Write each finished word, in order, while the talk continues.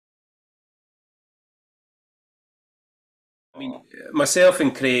mean, myself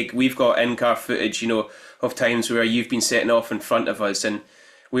and Craig, we've got in-car footage, of times where you've been setting off in front of us, and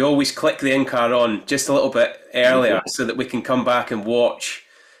we always click the in-car on just a little bit earlier Yeah, so that we can come back and watch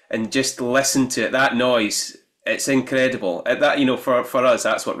and just listen to it. That noise, it's incredible. That, for us,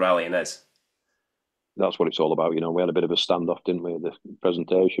 that's what rallying is. that's what it's all about. We had a bit of a standoff, didn't we, at the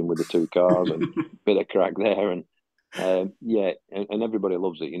presentation with the two cars and bit of crack there. And yeah, and everybody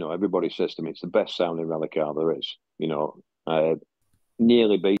loves it. Everybody says to me, it's the best sounding rally car there is. Uh,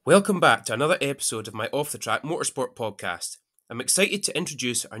 nearly beat. Welcome back to another episode of my Off the Track Motorsport podcast. I'm excited to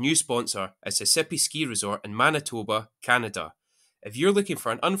introduce our new sponsor, ASESSIPPI Ski Resort in Manitoba, Canada. If you're looking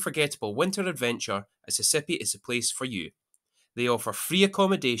for an unforgettable winter adventure, ASESSIPPI is the place for you. They offer free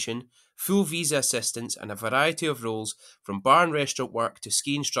accommodation, full visa assistance, and a variety of roles from bar and restaurant work to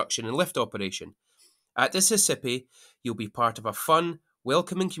ski instruction and lift operation. At ASESSIPPI, you'll be part of a fun,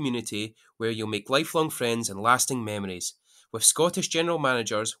 welcoming community where you'll make lifelong friends and lasting memories. With Scottish general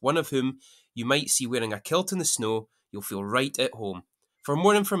managers, one of whom you might see wearing a kilt in the snow, you'll feel right at home. For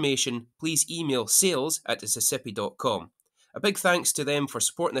more information, please email sales@asessippi.com. A big thanks to them for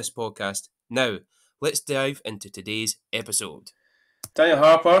supporting this podcast. Now, let's dive into today's episode. Daniel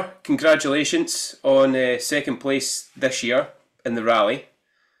Harper, congratulations on second place this year in the rally.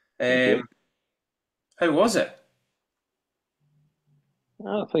 Thank you. How was it?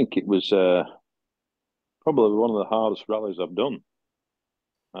 I think it was probably one of the hardest rallies I've done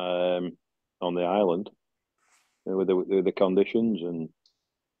on the island, with the conditions and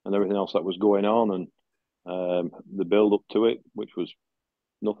everything else that was going on, and the build up to it, which was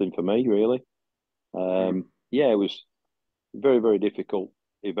nothing for me really. Yeah, it was a very, very difficult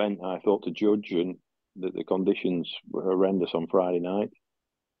event, I thought, to judge, and the conditions were horrendous on Friday night.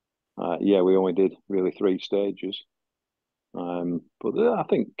 Yeah, we only did really 3 stages. But I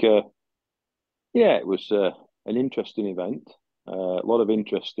think, yeah, it was an interesting event. A lot of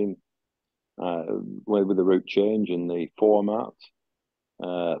interesting with the route change and the format.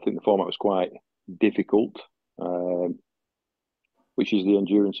 I think the format was quite difficult, which is the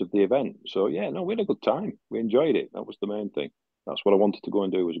endurance of the event. So yeah, no, we had a good time. We enjoyed it. That was the main thing. That's what I wanted to go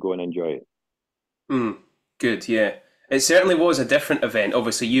and do, was go and enjoy it. Good, yeah. It certainly was a different event.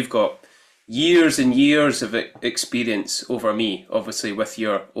 Obviously, you've got years and years of experience over me, obviously, with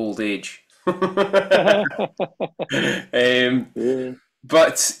your old age. um, Yeah.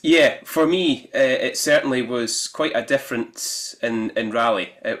 but yeah, for me, it certainly was quite a difference in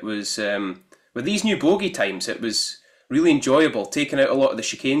rally. It was, with these new bogey times, it was really enjoyable, taking out a lot of the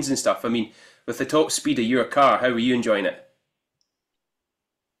chicanes and stuff. I mean, with the top speed of your car, how were you enjoying it?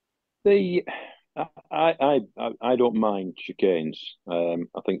 The I don't mind chicanes. I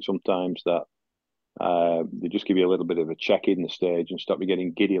think sometimes that they just give you a little bit of a check in the stage and stop you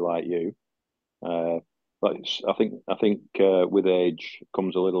getting giddy like you. But I think with age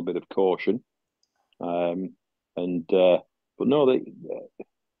comes a little bit of caution. And but no, they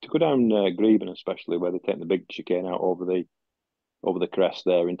to go down Greben, especially where they take the big chicane out over the crest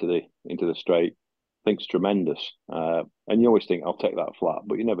there into the straight, I think it's tremendous. And you always think I'll take that flat,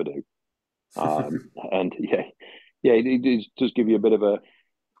 but you never do. And yeah, yeah, it does give you a bit of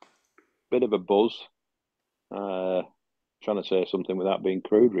a buzz. Trying to say something without being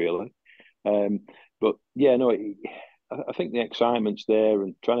crude, really. Um, but yeah, no, I think the excitement's there,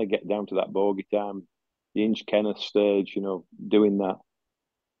 and trying to get down to that bogey time, the Inch Kenneth stage, doing that.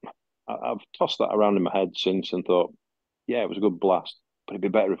 I've tossed that around in my head since and thought, yeah, it was a good blast, but it'd be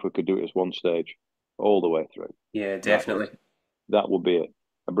better if we could do it as one stage all the way through. Yeah, That definitely. that would be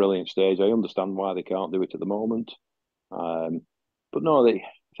a brilliant stage. I understand why they can't do it at the moment, um, but no, I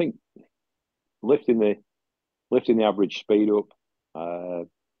think lifting the lifting the average speed up,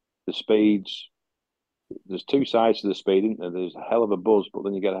 the speeds. There's two sides to the speed, isn't there? There's a hell of a buzz, but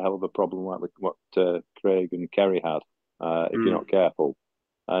then you get a hell of a problem like what Craig and Kerry had, if you're Mm. not careful.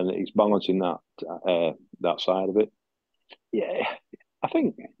 And it's balancing that side of it. Yeah, I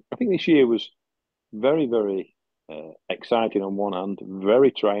think I think this year was very, very exciting on one hand,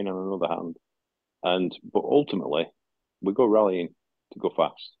 very trying on another hand, and but ultimately we go rallying to go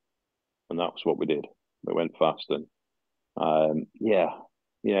fast, and that's what we did. We went fast, and yeah,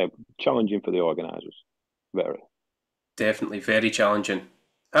 yeah, challenging for the organisers, very. Definitely very challenging.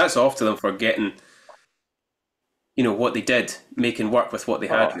 Hats off to them for getting, what they did, making work with what they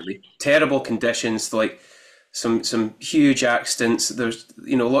had Oh, really. Terrible conditions, like some huge accidents. There's,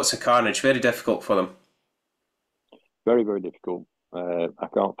 lots of carnage, very difficult for them. very, very difficult. I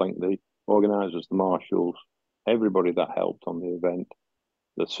can't thank the organisers, the marshals, everybody that helped on the event,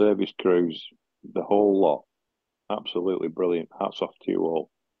 the service crews, the whole lot. Absolutely brilliant. Hats off to you all.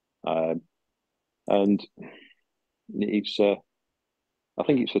 Um, and it's I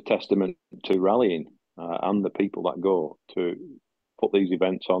think it's a testament to rallying and the people that go to put these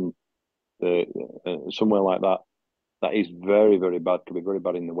events on the somewhere like that. That is very, very bad. Could be very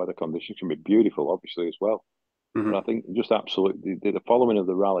bad in the weather conditions. Can be beautiful, obviously, as well. But I Hmm. think just absolutely the following of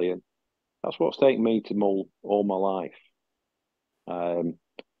the rally, and that's what's taken me to Mull all my life. Um,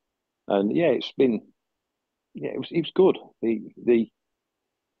 and yeah, it was good. The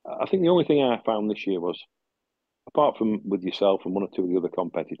I think the only thing I found this year was, apart from with yourself and one or two of the other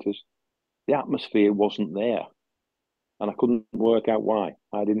competitors, the atmosphere wasn't there, and I couldn't work out why.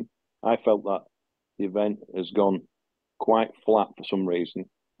 I didn't. I felt that the event has gone quite flat for some reason.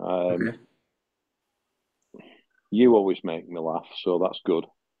 Um, Okay. you always make me laugh, so that's good.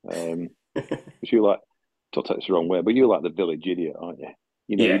 Because you like, don't take this the wrong way, but you like the village idiot, aren't you?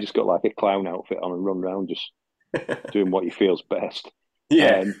 You Yeah. just got like a clown outfit on and run around just doing what you feel's best.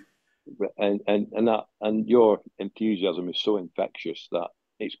 Yeah. Um, and your enthusiasm is so infectious that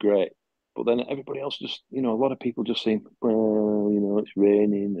it's great. But then everybody else just, a lot of people just seem, well, it's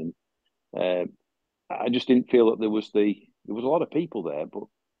raining, and I just didn't feel that there was a lot of people there, but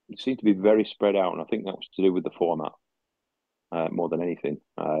it seemed to be very spread out, and I think that was to do with the format more than anything.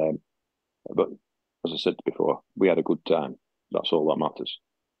 But as I said before, we had a good time. That's all that matters.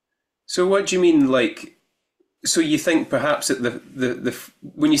 So what do you mean, like? So you think perhaps that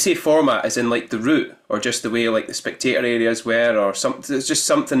when you say format, is in like the route, or just the way like the spectator areas were, or something? There's just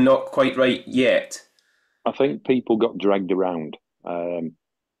something not quite right yet. I think people got dragged around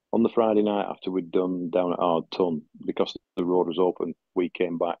on the Friday night after we'd done down at Ard Tun, because the road was open. We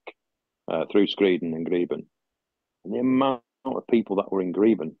came back through Screeden and Greben, and the amount of people that were in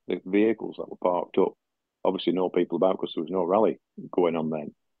Greben, the vehicles that were parked up, obviously no people about because there was no rally going on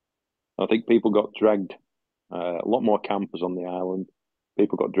then. I think people got dragged. A lot more campers on the island.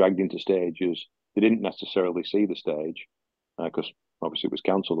 People got dragged into stages. They didn't necessarily see the stage because obviously it was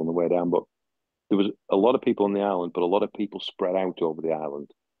cancelled on the way down. But there was a lot of people on the island, but a lot of people spread out over the island.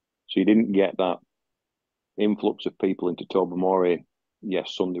 So you didn't get that influx of people into Tobermory.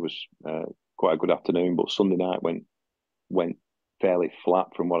 Yes, Sunday was quite a good afternoon, but Sunday night went fairly flat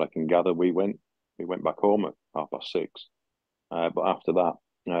from what I can gather. We went back home at 6:30. But after that,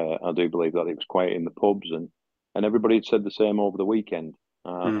 I do believe that it was quiet in the pubs, and everybody had said the same over the weekend. I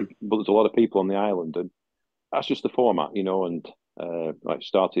Mm. think, but there's a lot of people on the island, and that's just the format, and like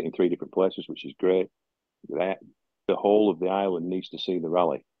starting in three different places, which is great. The whole of the island needs to see the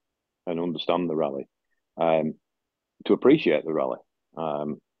rally and understand the rally, um, to appreciate the rally.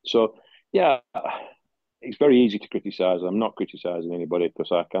 So, yeah, it's very easy to criticise. I'm not criticising anybody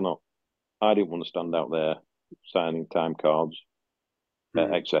because I cannot. I didn't want to stand out there signing time cards,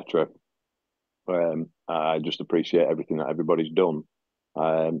 Mm. etc. I just appreciate everything that everybody's done,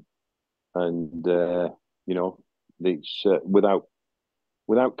 um, and it's without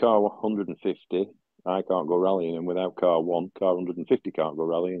car 150, I can't go rallying, and without car 150 can't go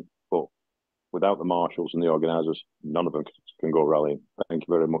rallying. But without the marshals and the organisers, none of them can go rallying. Thank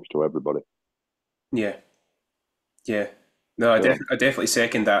you very much to everybody. Yeah. Yeah. No, So, I definitely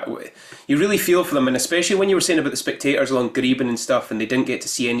second that. You really feel for them, and especially when you were saying about the spectators along Greben and stuff, and they didn't get to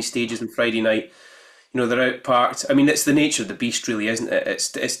see any stages on Friday night. They're out parked. I mean, it's the nature of the beast, really, isn't it?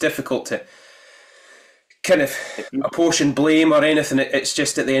 It's difficult to kind of apportion blame or anything. It's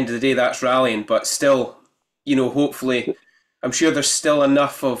just at the end of the day, that's rallying. But still, hopefully, I'm sure there's still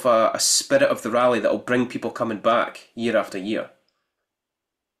enough of a spirit of the rally that'll bring people coming back year after year.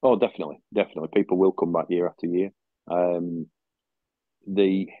 oh, definitely, definitely, people will come back year after year. Um,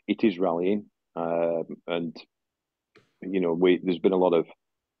 it is rallying, and there's been a lot of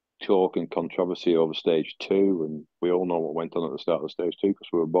talk and controversy over stage two, and we all know what went on at the start of stage two because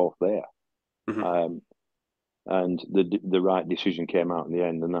we were both there. Hmm. Um, and the right decision came out in the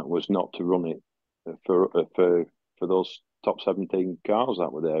end, and that was not to run it for those top 17 cars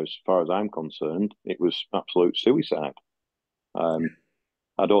that were there. As far as I'm concerned, it was absolute suicide. Um,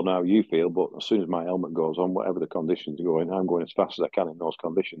 I don't know how you feel, but as soon as my helmet goes on, whatever the conditions are going, I'm going as fast as I can in those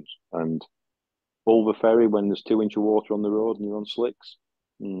conditions. And Ulver Ferry, when there's 2 inch of water on the road and you're on slicks,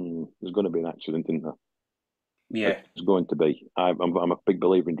 there's going to be an accident, isn't there? Yeah. It's going to be. I'm a big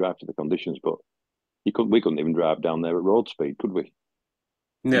believer in drive to the conditions, but we couldn't even drive down there at road speed, could we?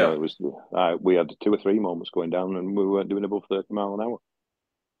 No. It was we had 2 or 3 moments going down, and we weren't doing above 30 miles an hour.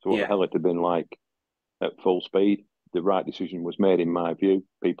 So what the Yeah. hell it had been like at full speed? The right decision was made, in my view.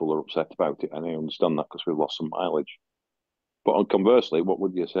 People are upset about it, and I understand that because we've lost some mileage. But conversely, what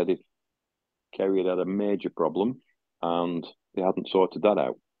would you have said if Kerry had a major problem and they hadn't sorted that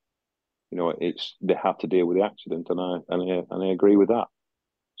out? They had to deal with the accident, and I agree with that.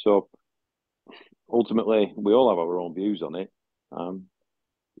 So ultimately, we all have our own views on it.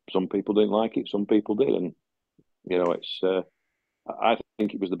 Some people didn't like it, some people did, and it's. I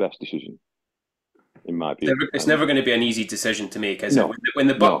think it was the best decision in my view. It's never going to be an easy decision to make, is it? No, When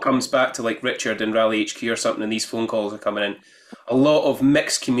the buck no, comes back to like Richard and Rally HQ or something, and these phone calls are coming in, a lot of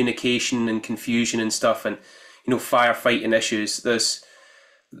mixed communication and confusion and stuff, and firefighting issues. I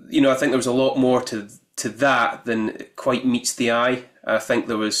think there was a lot more to that than quite meets the eye. I think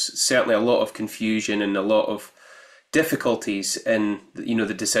there was certainly a lot of confusion and a lot of difficulties in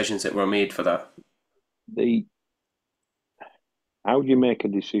the decisions that were made for that. the how do you make a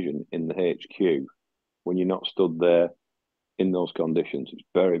decision in the HQ when you're not stood there in those conditions? It's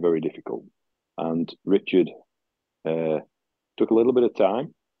very, very difficult. And Richard took a little bit of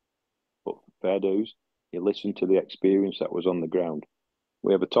time, but fair dues. He listened to the experience that was on the ground.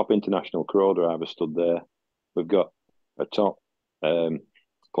 We have a top international crow driver stood there. We've got a top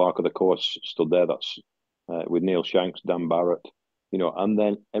clerk of the course stood there. That's with Neil Shanks, Dan Barrett, and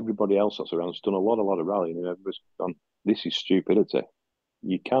then everybody else that's around has done a lot of rallying, and everybody's gone, this is stupidity.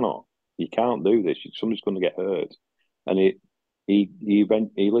 You can't do this. Somebody's going to get hurt. And he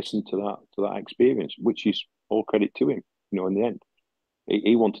listened to that experience, which is all credit to him. In the end,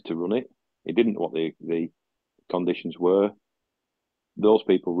 he wanted to run it. He didn't know what the conditions were. Those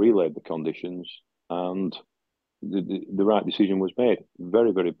people relayed the conditions, and the right decision was made.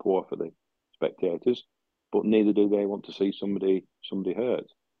 Very, very poor for the spectators, but neither do they want to see somebody hurt.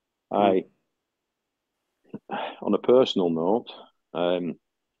 On a personal note,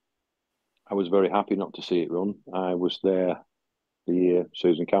 I was very happy not to see it run. I was there the year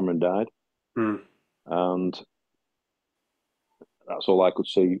Susan Cameron died, and that's all I could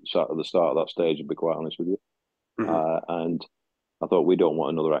see sat at the start of that stage, to be quite honest with you. And I thought, we don't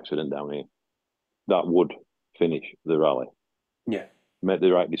want another accident down here. That would finish the rally. Yeah. Make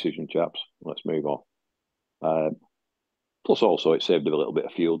the right decision, chaps. Let's move on. Plus, also, it saved a little bit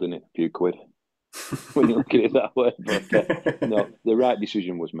of fuel, didn't it? A few quid when you look at it that way. But no, the right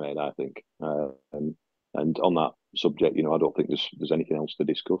decision was made, I think. And on that subject, I don't think there's anything else to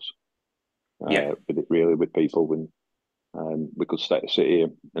discuss. With people, when we could sit here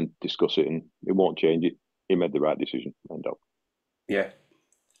and discuss it, and it won't change it. He made the right decision. End up. Yeah.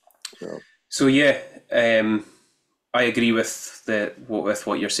 So yeah, I agree with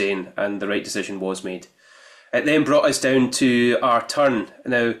what you're saying, and the right decision was made. It then brought us down to our turn.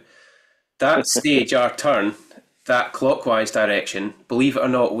 Now, that stage, our turn, that clockwise direction, believe it or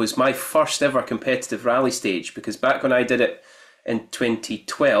not, was my first ever competitive rally stage, because back when I did it in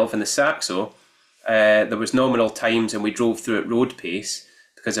 2012 in the Saxo, there was nominal times and we drove through at road pace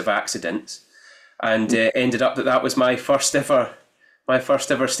because of accidents, and ended up that was my first ever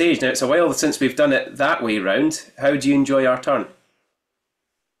stage. Now, it's a while since we've done it that way round. How do you enjoy our turn?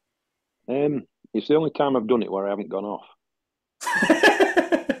 It's the only time I've done it where I haven't gone off.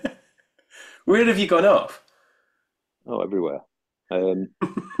 Where have you gone off? Oh, everywhere.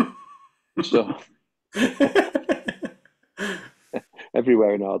 So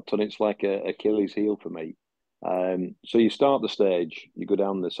everywhere in our turn, it's like a Achilles heel for me. So you start the stage, you go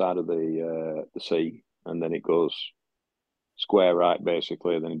down the side of the sea, and then it goes square right,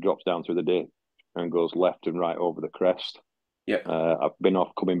 basically, and then it drops down through the dip and goes left and right over the crest. Yeah. I've been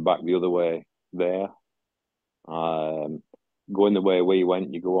off coming back the other way there. Going the way we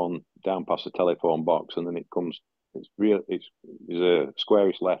went, you go on down past the telephone box, and then it comes. It's a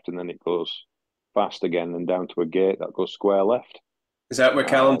squarish left, and then it goes fast again, and down to a gate that goes square left. Is that where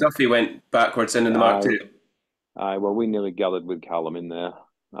Callum Duffy went backwards into the Mark II? Well, we nearly gathered with Callum in there.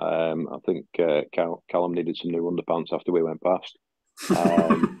 I think Callum needed some new underpants after we went past.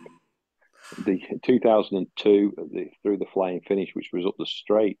 The 2002 through the flying finish, which was up the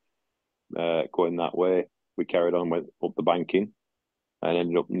straight, going that way, we carried on, went up the banking, and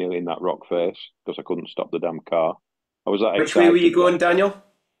ended up nearly in that rock face because I couldn't stop the damn car. I was that Which way were you going, Daniel?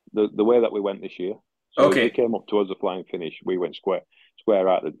 The way that we went this year. So okay. As we came up towards the flying finish, we went square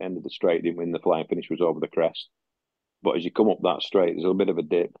out at the end of the straight, didn't we? And the flying finish was over the crest. But as you come up that straight, there's a bit of a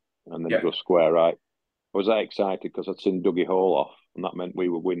dip, and then it goes square right. I was that excited because I'd seen Dougie Hall off, and that meant we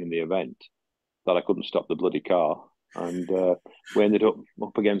were winning the event, that I couldn't stop the bloody car. And we ended up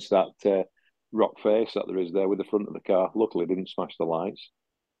against that rock face that there is there with the front of the car. Luckily, didn't smash the lights.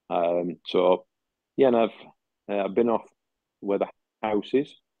 And I've been off where the house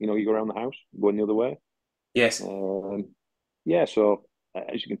is. You go around the house, going the other way. Yes. So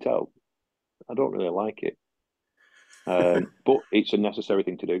as you can tell, I don't really like it. But it's a necessary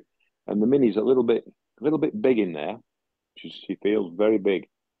thing to do. And the Mini's a little bit big in there. She feels very big.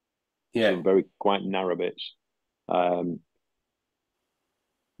 Yeah. Some very quite narrow bits. But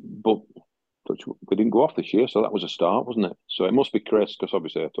touch which we didn't go off this year, so that was a start, wasn't it? So it must be Chris, because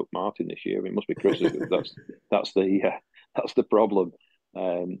obviously I took Martin this year. It must be Chris. That's the problem.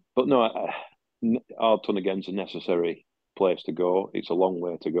 But no, Ardton again's a necessary place to go. It's a long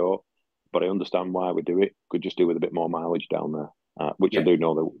way to go, but I understand why we do it. Could just do with a bit more mileage down there, which I do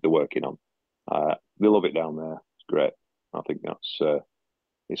know they're working on. They love it down there. It's great. I think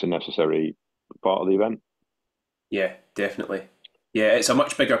it's a necessary part of the event. Yeah, definitely. Yeah, it's a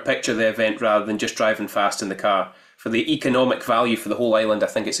much bigger picture, the event, rather than just driving fast in the car. For the economic value for the whole island, I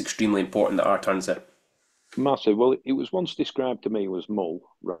think it's extremely important that Ardton's there. Massive. Well, it was once described to me as Mull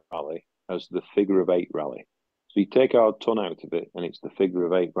rally as the figure of eight rally. So you take our ton out of it, and it's the figure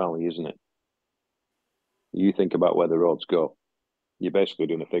of eight rally, isn't it? You think about where the roads go. You're basically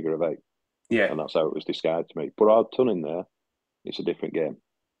doing a figure of eight. Yeah. And that's how it was described to me. Put our ton in there, it's a different game.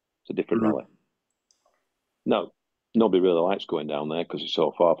 It's a different rally. No, nobody really likes going down there because it's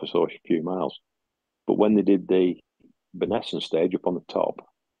so far for so few miles. But when they did the Benesson stage up on the top,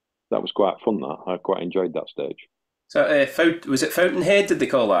 that was quite fun. That I quite enjoyed that stage. So was it Fountainhead? Did they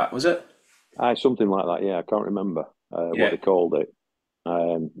call that? Was it? Something like that. Yeah, I can't remember what they called it.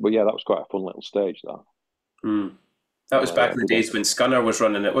 But yeah, that was quite a fun little stage. That was back in the days when Scunner was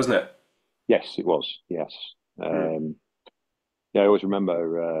running it, wasn't it? Yes, it was. Yes. Yeah, I always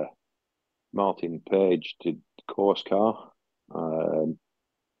remember Martin Page did course car on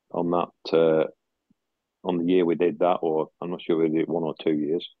that on the year we did that, or I'm not sure we did it 1 or 2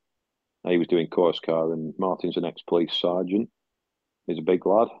 years. He was doing course car, and Martin's an ex-police sergeant. He's a big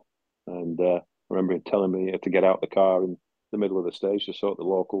lad, and I remember him telling me to get out the car in the middle of the stage to sort the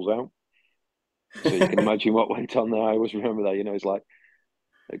locals out. So you can imagine what went on there. I always remember that. It's like,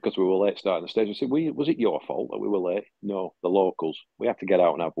 because we were late starting the stage, I said, was it your fault that we were late? No, the locals. We had to get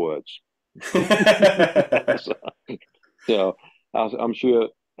out and have words. so I'm sure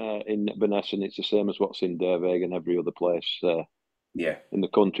in Benesson it's the same as what's in Derveg and every other place in the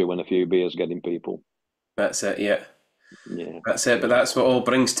country when a few beers getting people. That's it, yeah. Yeah. That's it, but that's what all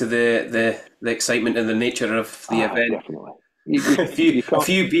brings to the excitement and the nature of the event. Definitely. A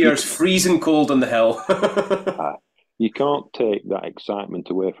few beers freezing cold on the hill. You can't take that excitement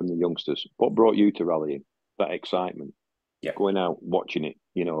away from the youngsters. What brought you to rallying? That excitement. Yeah. Going out, watching it,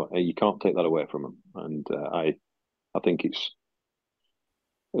 you can't take that away from them. And I think it's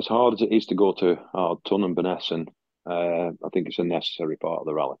as hard as it is to go to Ardton and Benesson. I think it's a necessary part of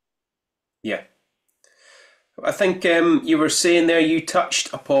the rally. Yeah. I think you were saying there, you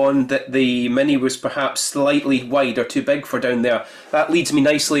touched upon that the Mini was perhaps slightly wide or too big for down there. That leads me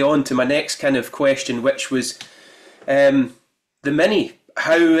nicely on to my next kind of question, which was the Mini.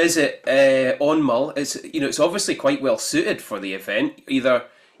 How is it on Mull? It's obviously quite well suited for the event. Either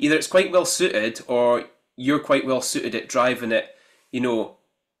it's quite well suited, or you're quite well suited at driving it,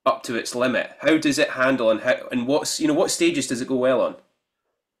 up to its limit. How does it handle, and what stages does it go well on?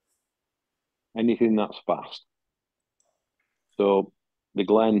 Anything that's fast. So the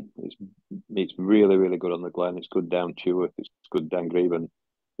Glen, it's really, really good on the Glen. It's good down Chewworth. It's good down Greven.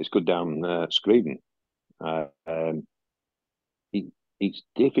 It's good down Screeden. It's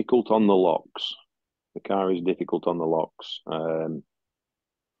difficult on the locks. The car is difficult on the locks.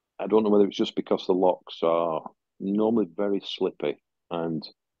 I don't know whether it's just because the locks are normally very slippy, and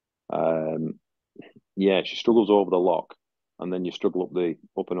she struggles over the lock, and then you struggle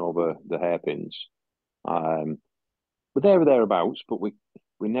up and over the hairpins. But there or thereabouts, but we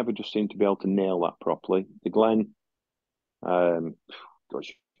never just seem to be able to nail that properly. The Glen,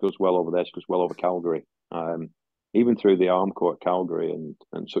 she goes well over there. She goes well over Calgary, even through the Armco at Calgary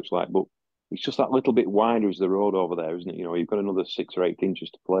and such like. But it's just that little bit wider as the road over there, isn't it? You've got another 6 or 8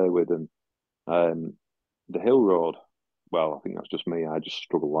 inches to play with, and the hill road. Well, I think that's just me. I just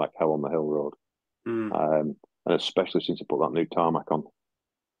struggle like hell on the hill road, and especially since I put that new tarmac on.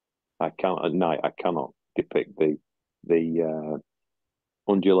 At night I cannot depict the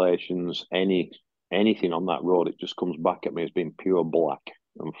undulations, anything on that road. It just comes back at me as being pure black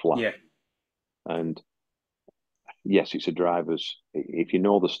and flat. Yeah. And yes, it's a driver's. If you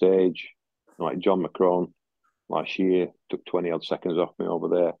know the stage, like John McCrone last year took 20 odd seconds off me over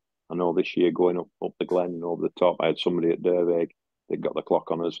there. I know this year going up the Glen and over the top, I had somebody at Derveg that got the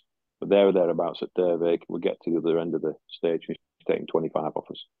clock on us. But there or thereabouts at Derveg, we get to the other end of the stage and he's taking 25 off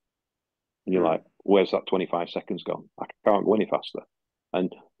us. And you're like, where's that 25 seconds gone? I can't go any faster.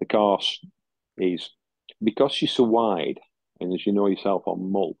 And the car is, because she's so wide, and as you know yourself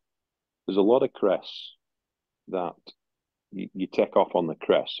on Mull, there's a lot of crests that you take off on the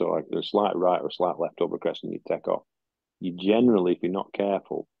crest. So like a slight right or a slight left over crest and you take off. You generally, if you're not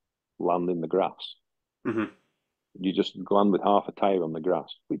careful, land in the grass. Mm-hmm. You just land with half a tyre on the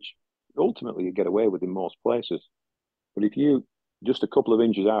grass, which ultimately you get away with in most places. But if you just a couple of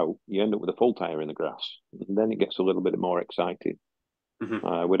inches out, you end up with a full tire in the grass, and then it gets a little bit more exciting.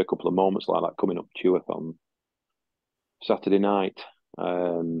 Hmm. We had a couple of moments like that coming up Cheweth on Saturday night,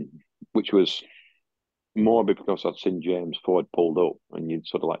 which was more because I'd seen James Ford pulled up, and you'd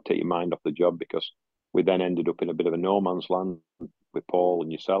sort of like take your mind off the job because we then ended up in a bit of a no man's land with Paul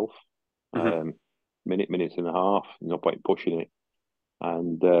and yourself. Hmm. Minute and a half, no point pushing it,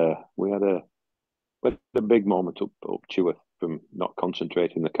 and we had a big moment up Cheweth from not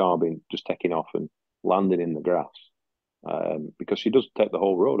concentrating, the car being just taking off and landing in the grass, because she does take the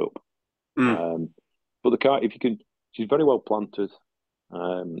whole road up. Mm. But the car, if you can, she's very well planted.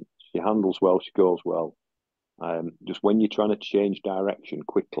 She handles well. She goes well. Just when you're trying to change direction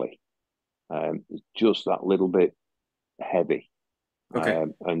quickly, it's just that little bit heavy, Okay.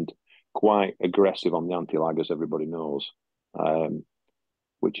 and quite aggressive on the anti-lag, as everybody knows,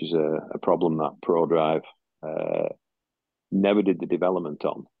 which is a problem that ProDrive never did the development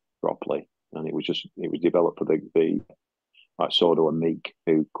on properly, and it was developed for the like Sodo and Meek,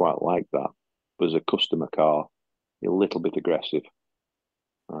 who quite like that, but as a customer car, a little bit aggressive,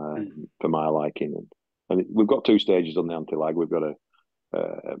 Mm. for my liking. And we've got two stages on the anti-lag. We've got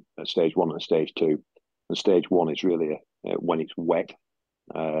a stage one and a stage two. And stage one is really when it's wet,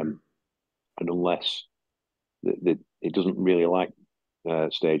 Mm. and unless it doesn't really like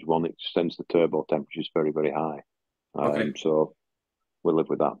stage one, it sends the turbo temperatures very, very high. Okay. So we'll live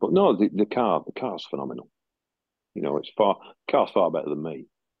with that. But no, the car's phenomenal. It's car's far better than me.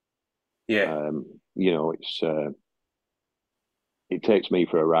 Yeah. Um, it takes me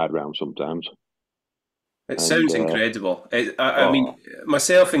for a ride round sometimes, It and sounds incredible. I mean, oh,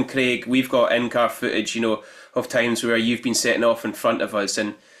 myself and Craig, we've got in-car footage, of times where you've been setting off in front of us,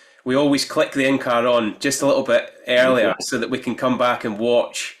 and we always click the in-car on just a little bit earlier yeah, so that we can come back and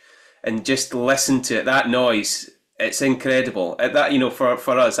watch and just listen to it. That noise, it's incredible.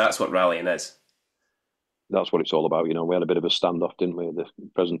 For us, that's what rallying is. that's what it's all about. We had a bit of a standoff, didn't we, at the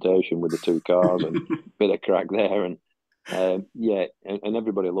presentation with the two cars, and a bit of crack there, and yeah, and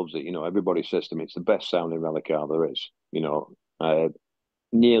everybody loves it. Everybody says to me it's the best sounding rally car there is. Uh,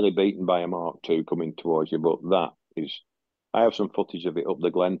 Nearly beaten by a Mark II coming towards you, but that is. I have some footage of it up the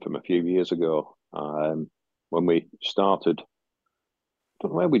Glen from a few years ago, when we started. I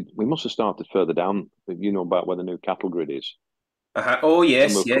don't know where we must have started further down. About where the new cattle grid is, Oh, and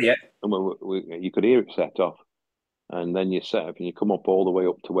yes. Yeah, yeah. you could hear it set off. And then you set up and you come up all the way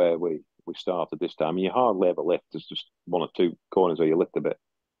up to where we started this time. And you hardly ever lift. There's just one or two corners where you lift a bit.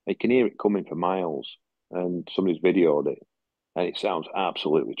 You can hear it coming for miles. And somebody's videoed it. And it sounds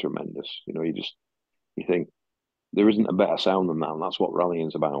absolutely tremendous. You think there isn't a better sound than that. And that's what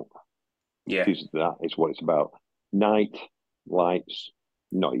rallying's about. Yeah. That is what it's about. Night, lights,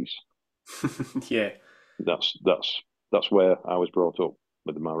 noise. Yeah. That's where I was brought up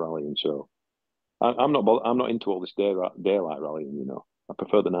with my rallying. So I'm not into all this daylight rallying. I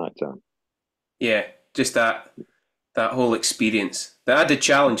prefer the night time. Yeah. Just that whole experience. The added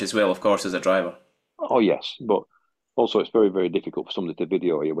challenge as well, of course, as a driver. Oh yes, but also it's very, very difficult for somebody to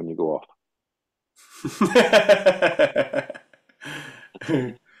video you when you go off,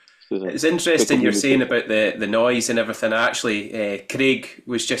 isn't it? It's Pick up interesting you're your saying missus. about the noise and everything. Actually, Craig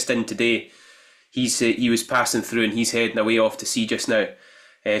was just in today. He was passing through and he's heading away off to sea just now.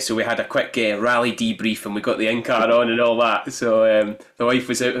 So we had a quick rally debrief and we got the in car on and all that. So the wife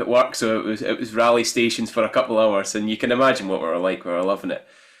was out at work, so it was rally stations for a couple of hours, and you can imagine what we were like. We were loving it.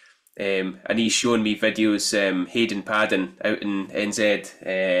 And he's showing me videos. Hayden Padden out in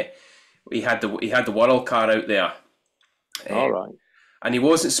NZ. He had the World car out there, All right. and he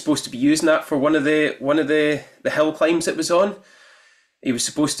wasn't supposed to be using that for one of the hill climbs it was on. He was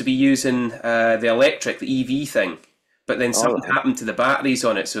supposed to be using the electric, the EV thing, but then All something right. happened to the batteries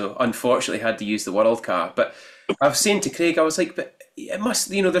on it, so unfortunately had to use the World car. But I was saying to Craig, I was like, but it must,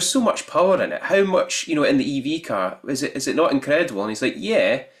 there's so much power in it. How much, in the EV car is it not incredible? And he's like,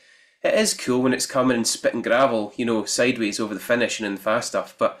 yeah, it is cool when it's coming and spitting gravel, sideways over the finish and in the fast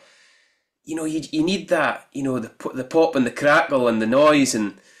stuff, but you need that, the pop and the crackle and the noise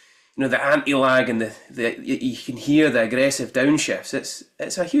and the anti-lag and you can hear the aggressive downshifts.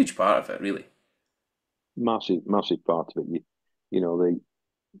 It's a huge part of it, really. Massive, massive part of it.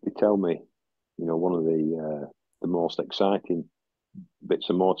 They tell me, one of the most exciting bits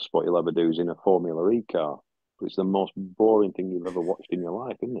of motorsport you'll ever do is in a Formula E car. But it's the most boring thing you've ever watched in your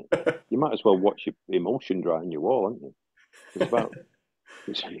life, isn't it? You might as well watch your emulsion dry on your wall, haven't you? It's about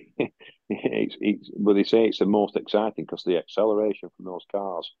it's, but they say it's the most exciting because the acceleration from those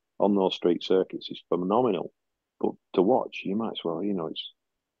cars on those street circuits is phenomenal. But to watch, you might as well,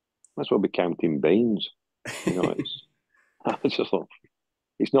 that's what we're counting beans. You know, it's it's just like,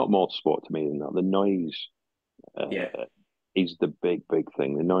 it's not motorsport to me than that. The noise Yeah. is the big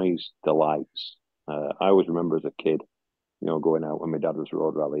thing. The noise, the lights. I always remember as a kid, going out when my dad was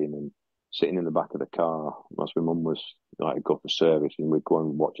road rallying and sitting in the back of the car whilst my mum was like go for service, and we'd go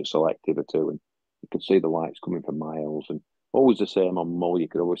and watch a selective or two, and you could see the lights coming for miles, and always the same on Mull. You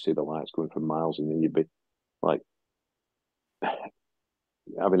could always see the lights coming for miles, and then you'd be like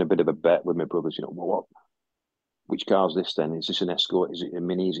having a bit of a bet with my brothers. What? Which car's this then? Is this an Escort? Is it a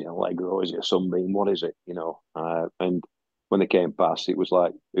Mini? Is it an Allegro? Is it a Sunbeam? What is it? And when they came past, it was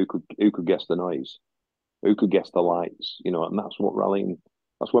like who could guess the noise? Who could guess the lights? And that's what rallying.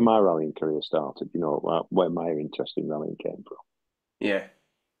 That's where my rallying career started. Where my interest in rallying came from. Yeah.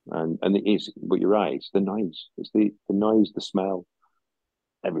 And it is, but you're right. It's the noise. It's the noise, the smell,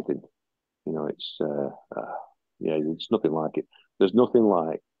 everything. It's yeah. It's nothing like it. There's nothing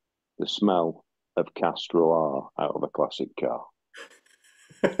like the smell of Castrol R out of a classic car.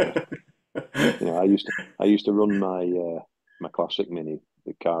 I used to run my classic Mini,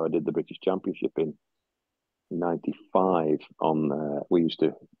 the car I did the British Championship in '95 on. We used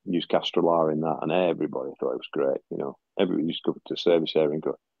to use Castrol R in that, and everybody thought it was great. Everybody used to go to the service area and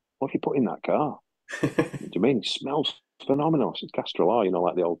go, "What have you put in that car? What do you mean? It smells phenomenal. It's Castrol R,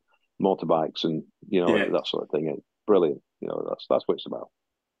 like the old motorbikes and Yeah. that sort of thing. It's brilliant. That's what it's about.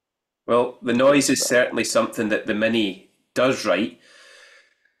 Well, the That's what noise it's is about. certainly something that the Mini does right.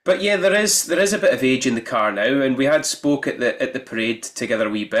 But yeah, there is a bit of age in the car now, and we had spoke at the parade together a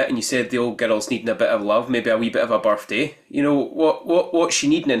wee bit, and you said the old girl's needing a bit of love, maybe a wee bit of a birthday. What's she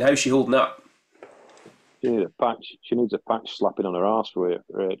needing, and how's she holding up? She needs a patch. She needs a patch slapping on her arse for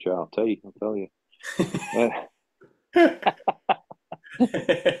HRT. I'll tell you. Uh,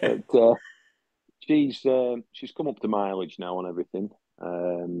 but she's come up to mileage now on everything.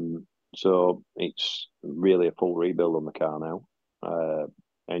 So it's really a full rebuild on the car now.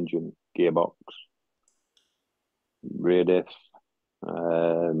 Engine, gearbox, rear diff,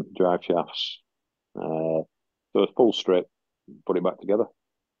 drive shafts. So it's full strip. Put it back together.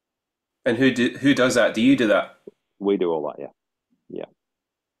 And who does that? Do you do that? We do all that. Yeah, yeah.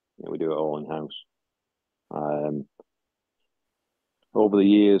 Yeah, we do it all in house. Um, over the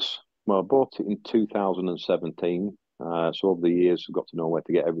years, well, I bought it in 2017. So over the years, I've got to know where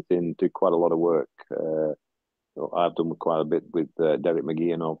to get everything. Do quite a lot of work. I've done quite a bit with Derek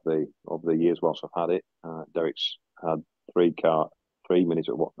McGeehan of the years whilst I've had it. Derek's had three minutes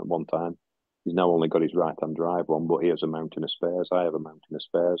at one time. He's now only got his right hand drive one, but he has a mountain of spares. I have a mountain of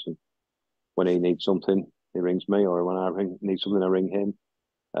spares, and when he needs something, he rings me, or when need something, I ring him.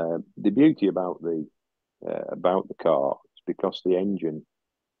 The beauty about the car is because the engine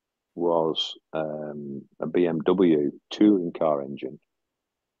was a BMW touring car engine,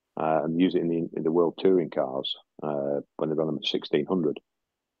 and use it in the world touring cars when they run them at 1600.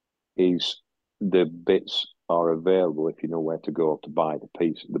 The bits are available if you know where to go to buy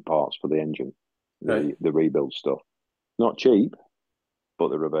the parts for the engine, Right. the rebuild stuff. Not cheap, but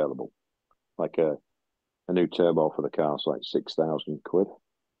they're available. Like a new turbo for the car's like 6,000 quid.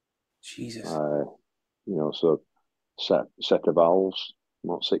 Jesus. Uh, so set of valves,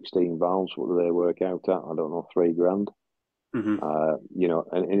 what 16 valves, what do they work out at? I don't know, 3 grand. Hmm.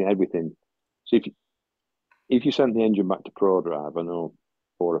 And everything. So if you sent the engine back to ProDrive, I know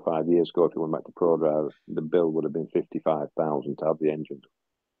 4 or 5 years ago, if you went back to ProDrive, the bill would have been 55,000 to have the engine.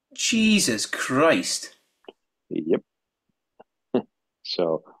 Jesus Christ. Yep.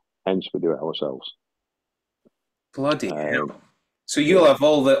 So hence we do it ourselves. Bloody Um, hell. So you'll yeah, have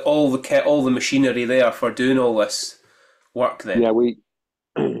all the kit, all the machinery there for doing all this work then. yeah. We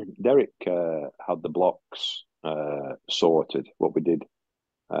Derek had the blocks sorted. What we did,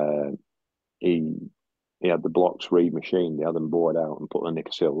 uh, he he had the blocks remachined. He had them bored out and put a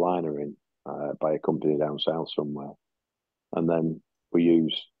nickel seal liner in by a company down south somewhere. And then we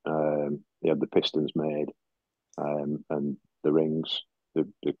used he had the pistons made and the rings, the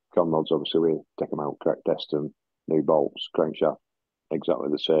con rods. Obviously, we take them out, crack test them, new bolts, crankshaft, exactly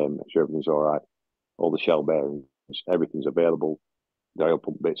the same. Make sure everything's all right. All the shell bearings, everything's available. The oil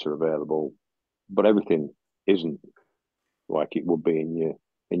pump bits are available, but everything isn't like it would be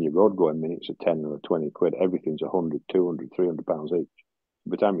in your road going minutes at 10 or 20 quid. Everything's 100, 200, 300 pounds each.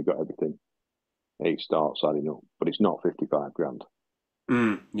 By the time you've got everything, it starts adding up, but it's not 55 grand.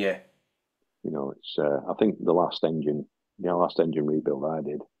 Yeah. It's I think last engine rebuild I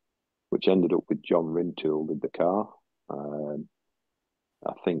did, which ended up with John Rintoul did the car. Um,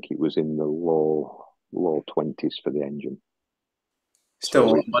 I think it was in the low 20s for the engine. Still a So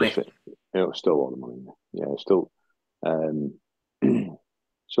lot we of money. it was still a lot of money. Yeah, still. Um,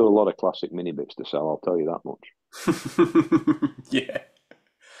 Still a lot of classic mini bits to sell, I'll tell you that much. Yeah.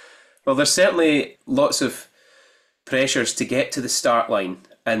 Well, there's certainly lots of pressures to get to the start line.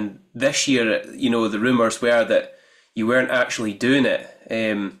 And this year, the rumours were that you weren't actually doing it.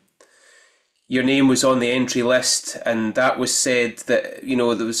 Your name was on the entry list, and that was said that,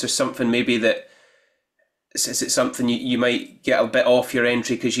 there was just something maybe that, is it something you might get a bit off your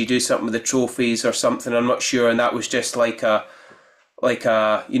entry because you do something with the trophies or something? I'm not sure. And that was just like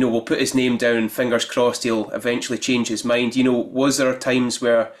we'll put his name down, fingers crossed he'll eventually change his mind. Was there times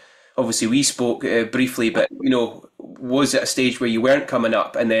where, obviously we spoke briefly, but, was it a stage where you weren't coming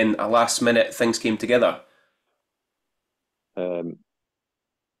up and then a last minute things came together?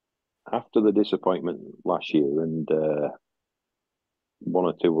 After the disappointment last year and one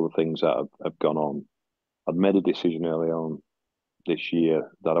or two other things that have gone on, I'd made a decision early on this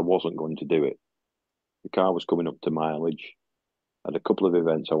year that I wasn't going to do it. The car was coming up to mileage. I had a couple of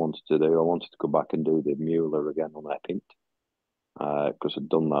events I wanted to do. I wanted to go back and do the Muller again on Epping because I'd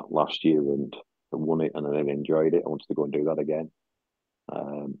done that last year and I won it and I really enjoyed it. I wanted to go and do that again.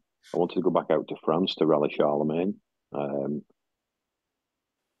 I wanted to go back out to France to rally Charlemagne.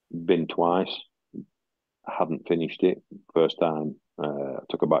 Been twice. I hadn't finished it. First time, I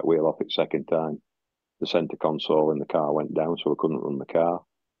took a back wheel off it. Second time, the centre console in the car went down, so I couldn't run the car.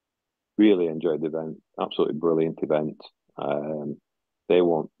 Really enjoyed the event. Absolutely brilliant event. They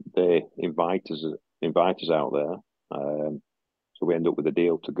invite us out there. So we end up with a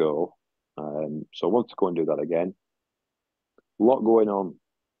deal to go. So I want to go and do that again. A lot going on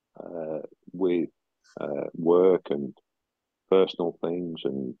with work and personal things,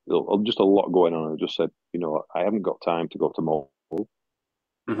 and just a lot going on. I just said, I haven't got time to go to Mull.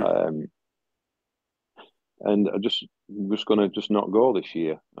 Mm-hmm. And I just going to not go this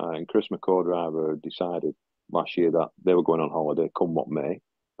year. And Chris, my co-driver, decided last year that they were going on holiday, come what may,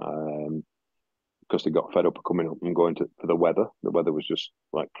 because they got fed up of coming up and going for the weather. The weather was just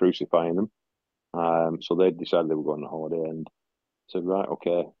like crucifying them. So they decided they were going on holiday, and said, right,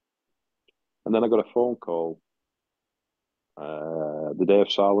 okay. And then I got a phone call the day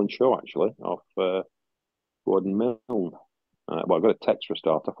of Silent Show, actually, off Gordon Milne. I got a text for a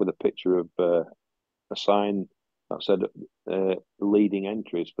start off with a picture of a sign that said leading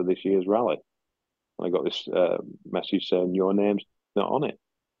entries for this year's rally. And I got this message saying your name's not on it.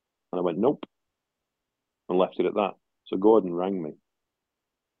 And I went, nope, and left it at that. So Gordon rang me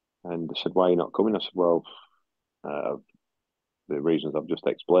and said, why are you not coming? I said, well, the reasons I've just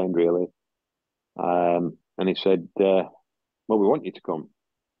explained, really. And he said, well, we want you to come.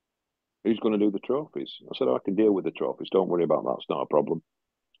 Who's going to do the trophies? I said, I can deal with the trophies. Don't worry about that. It's not a problem.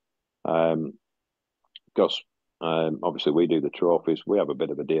 Because obviously we do the trophies. We have a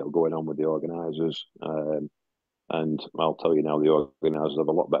bit of a deal going on with the organisers. And I'll tell you now, the organisers have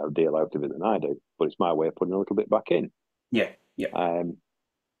a lot better deal out of it than I do. But it's my way of putting a little bit back in. Yeah.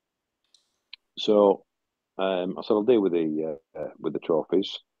 So I said, I'll deal with the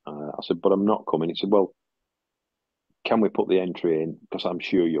trophies. I said, but I'm not coming. He said, well, can we put the entry in? Because I'm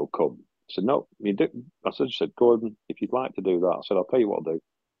sure you'll come. I said, no, you do. I said, Gordon, if you'd like to do that, I said, I'll tell you what I'll do.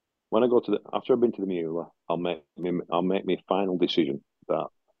 When I go to after I've been to the Muller, I'll make my final decision but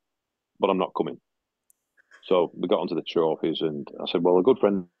I'm not coming. So we got onto the trophies, and I said, well, a good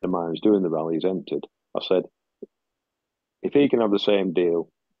friend of mine is doing the rally. He's entered. I said, if he can have the same deal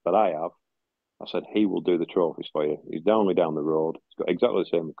that I have, I said, he will do the trophies for you. He's only down the road. He's got exactly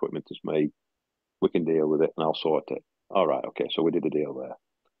the same equipment as me. We can deal with it, and I'll sort it. All right, okay. So we did a deal there.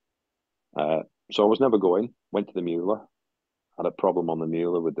 So I was never going. Went to the Muller. Had a problem on the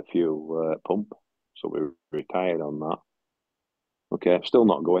Muller with the fuel pump, so we retired on that. Okay, still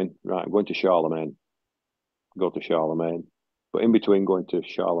not going. Right, I'm going to Charlemagne. Go to Charlemagne, but in between going to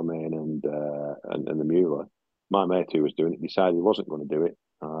Charlemagne and the Muller, my mate who was doing it decided he wasn't going to do it.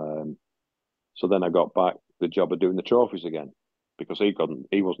 So then I got back the job of doing the trophies again because he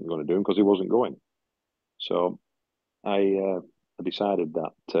wasn't going to do them because he wasn't going. So I decided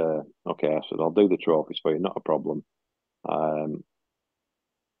that okay, I said I'll do the trophies for you, not a problem. And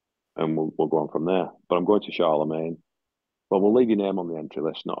we'll go on from there. But I'm going to Charlemagne. Well, we'll leave your name on the entry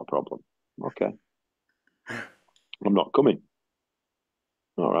list, not a problem. Okay. I'm not coming.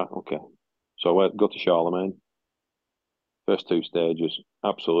 All right, okay. So I go to Charlemagne. First two stages,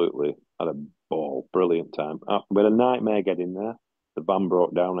 absolutely had a ball, brilliant time. We had a nightmare getting there. The van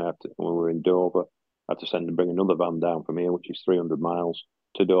broke down. When we were in Dover, I had to bring another van down from here, which is 300 miles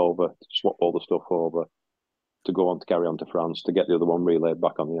to Dover, to swap all the stuff over, to go on to carry on to France, to get the other one relayed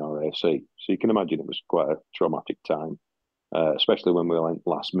back on the RAC. So you can imagine it was quite a traumatic time, especially when we went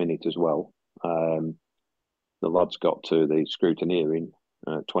last minute as well. The lads got to the scrutineering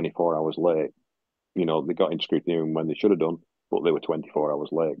 24 hours late. They got into scrutiny when they should have done, but they were 24 hours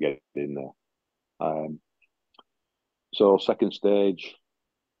late getting there. So second stage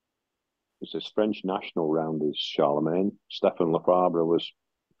is this French national round is Charlemagne. Stefan Lefebvre was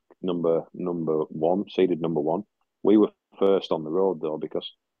number one, seeded number one. We were first on the road though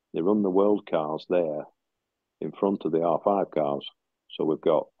because they run the world cars there in front of the R5 cars. So we've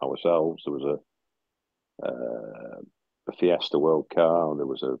got ourselves. There was a Fiesta world car. There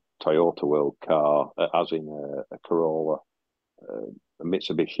was a Toyota world car, as in a Corolla, a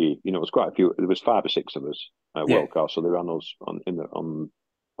Mitsubishi. It was quite a few. There was 5 or 6 of us world cars. So they ran us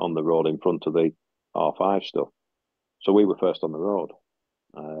on the road in front of the R5 stuff. So we were first on the road.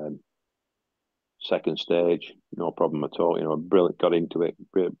 Second stage, no problem at all. Brilliant, got into it,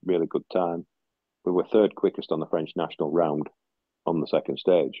 really good time. We were third quickest on the French national round on the second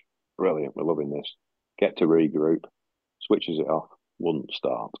stage. Brilliant, we're loving this. Get to regroup, switches it off, wouldn't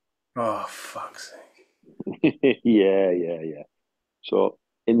start. Oh, fuck's sake. Yeah. So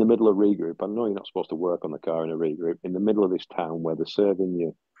in the middle of regroup, I know you're not supposed to work on the car in a regroup, in the middle of this town where they're serving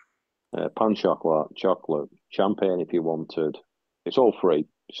you pan chocolate, champagne if you wanted. It's all free,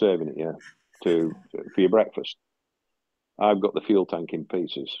 serving it for your breakfast. I've got the fuel tank in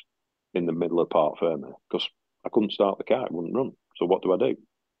pieces in the middle of Parc Ferme because I couldn't start the car, it wouldn't run. So what do I do?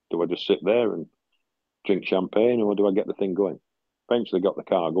 Do I just sit there and drink champagne, or do I get the thing going? Eventually got the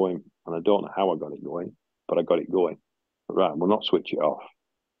car going, and I don't know how I got it going, but I got it going. Right, we'll not switch it off.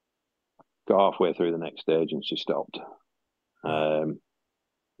 Got halfway through the next stage and she stopped.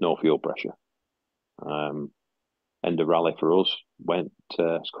 No fuel pressure. End of rally for us.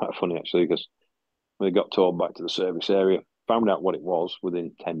 It's quite funny actually because we got towed back to the service area, found out what it was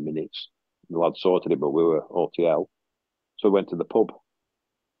within 10 minutes. The lad sorted it, but we were OTL. So we went to the pub,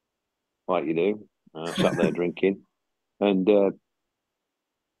 like you do, sat there drinking. And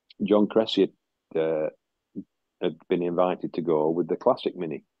John Cressey had been invited to go with the Classic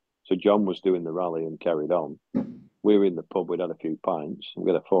Mini. So John was doing the rally and carried on. We were in the pub, we'd had a few pints. We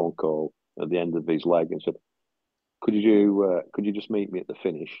got a phone call at the end of his leg and said, could you just meet me at the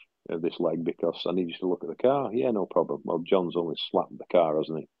finish of this leg because I need you to look at the car? Yeah, no problem. Well, John's only slapped the car,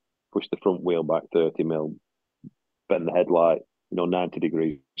 hasn't he? Pushed the front wheel back 30 mil, bent the headlight, 90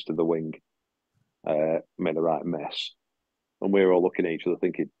 degrees to the wing, made a right mess. And we were all looking at each other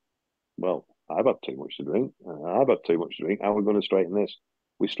thinking, well, I've had too much to drink. How are we going to straighten this?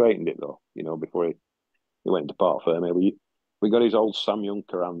 We straightened it though, before he went into Parc Ferme. We got his old Samyang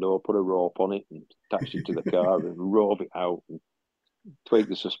Corando, put a rope on it and attached it to the car and rove it out and tweaked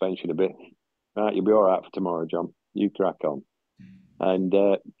the suspension a bit. Right, you'll be all right for tomorrow, John. You crack on. And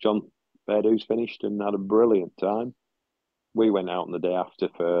John Fairdue's finished and had a brilliant time. We went out on the day after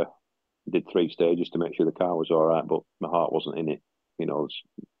did 3 stages to make sure the car was all right, but my heart wasn't in it.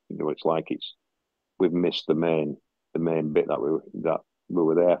 It's like we've missed the main bit that we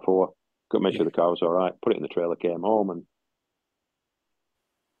were there for. Got to make sure the car was all right. Put it in the trailer, came home, and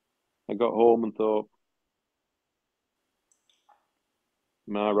I got home and thought,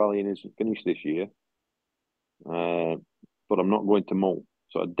 my rallying isn't finished this year, but I'm not going to Mull.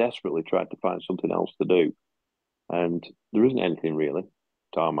 So I desperately tried to find something else to do, and there isn't anything really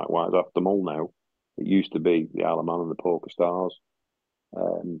tarmac-wise after Mull now. It used to be the Isle of Man and the Poker Stars,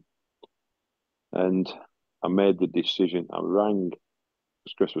 and I made the decision. I rang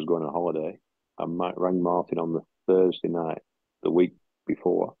because Chris was going on holiday. I rang Martin on the Thursday night, the week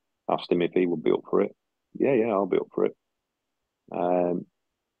before, asked him if he would be up for it. Yeah, I'll be up for it.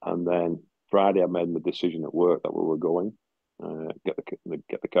 And then Friday, I made the decision at work that we were going, get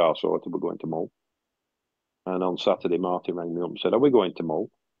the car sorted. We're going to Mull. And on Saturday, Martin rang me up and said, "Are we going to Mull?"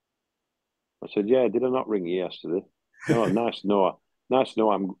 I said, "Yeah, did I not ring you yesterday?" "No, nice to know. Nice to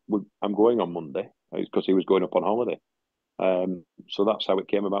know I'm going on Monday," because he was going up on holiday. So that's how it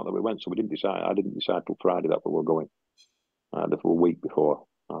came about that we went. So we didn't decide. I didn't decide till Friday that we were going. The full week before.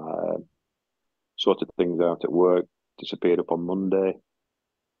 Sorted things out at work. Disappeared up on Monday.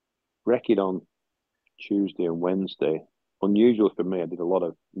 Wrecked on Tuesday and Wednesday. Unusual for me, I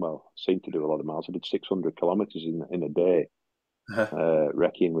seemed to do a lot of miles. I did 600 kilometres in a day,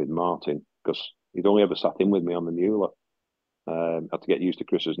 wrecking with Martin, because he'd only ever sat in with me on the Muller. Had to get used to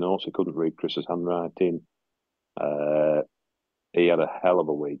Chris's notes. He couldn't read Chris's handwriting. He had a hell of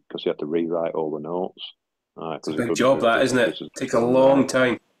a week because he had to rewrite all the notes. It's a big job, that, isn't it? Takes a long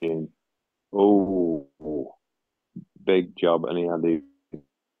time. Oh, big job. And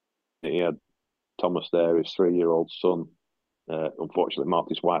he had Thomas there, his 3-year-old son. Unfortunately,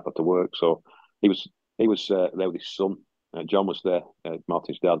 Martin's wife had to work, so he was there with his son. John was there,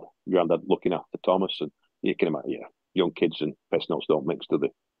 Martin's granddad, looking after Thomas, and you can imagine, young kids and best notes don't mix, do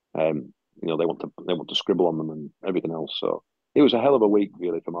they? They want to scribble on them and everything else. So it was a hell of a week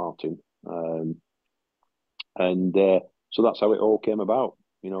really for Martin, and so that's how it all came about.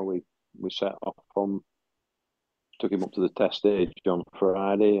 We set off on, took him up to the test stage on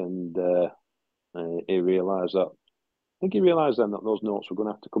Friday, and he realised that. I think he realised then that those notes were going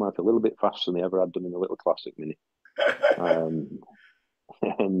to have to come out a little bit faster than they ever had done in the Little Classic Mini.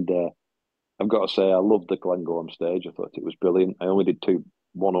 And I've got to say, I loved the Glengorm stage. I thought it was brilliant. I only did two,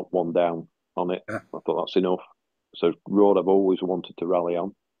 one up, one down on it. I thought that's enough. So road I've always wanted to rally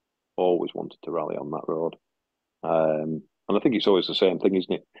on. Always wanted to rally on that road. And I think it's always the same thing,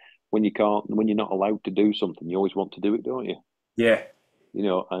 isn't it? When you're not allowed to do something, you always want to do it, don't you? Yeah.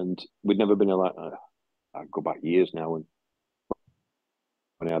 And we'd never been allowed. I go back years now, and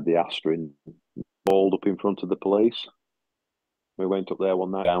when I had the Astra balled up in front of the police. We went up there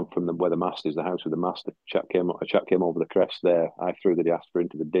one night down from where the mast is, the house with the mast. A chap came over the crest there. I threw the Astra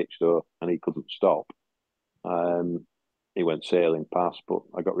into the ditch, and he couldn't stop. He went sailing past, but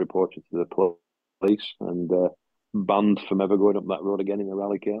I got reported to the police and banned from ever going up that road again in a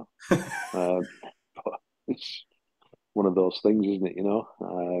rally car. But it's one of those things, isn't it?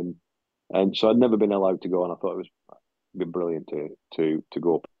 And so I'd never been allowed to go, and I thought it was been brilliant to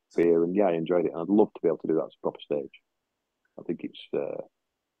go up here. And yeah, I enjoyed it. And I'd love to be able to do that as a proper stage. I think it's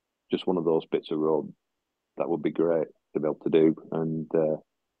just one of those bits of road that would be great to be able to do. And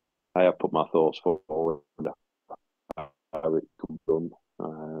I have put my thoughts forward how it could be done,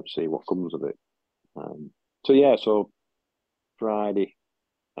 see what comes of it. So Friday,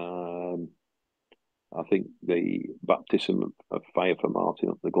 I think the baptism of fire for Martin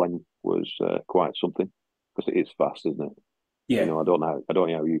up the Glen was quite something, because it is fast, isn't it? Yeah. I don't know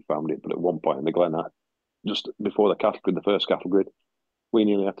how you found it, but at one point in the Glen, just before the first cattle grid, we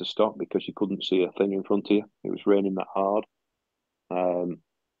nearly had to stop because you couldn't see a thing in front of you. It was raining that hard, and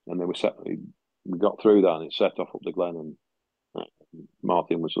then we got through that, and it set off up the Glen, and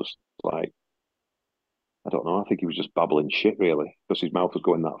Martin was just like, I don't know, I think he was just babbling shit really, because his mouth was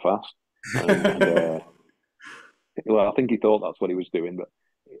going that fast. And well, I think he thought that's what he was doing, but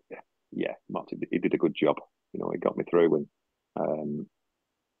yeah, Martin, he did a good job. He got me through, and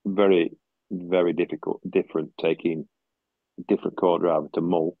very, very different taking different co-driver to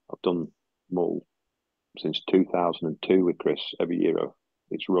Mull. I've done Mull since 2002 with Chris. Every year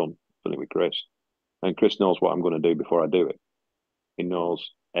it's run, I've done it with Chris. And Chris knows what I'm going to do before I do it. He knows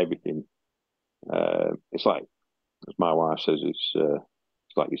everything. It's like, as my wife says, it's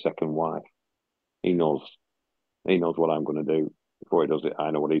like your second wife. He knows what I'm going to do before he does it.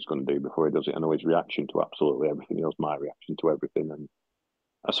 I know what he's going to do before he does it. I know his reaction to absolutely everything. He knows my reaction to everything. And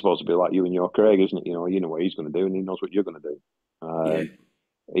I suppose it'd be like you and your Craig, isn't it? You know what he's going to do, and he knows what you're going to do.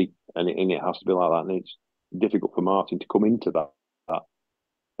 Yeah. And it has to be like that. And it's difficult for Martin to come into that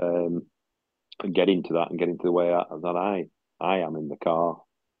and get into that and get into the way that I am in the car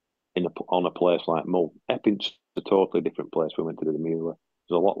on a place like Mull. Epping's a totally different place. We went to do the Mueller.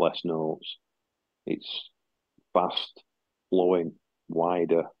 There's a lot less notes. It's fast, flowing,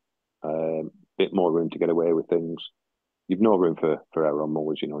 wider, bit more room to get away with things. You've no room for error on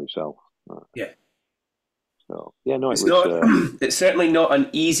Mull, as you know yourself. Yeah. So yeah, no, It's it was. not. It's certainly not an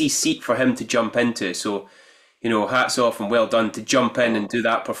easy seat for him to jump into. So, hats off and well done to jump in and do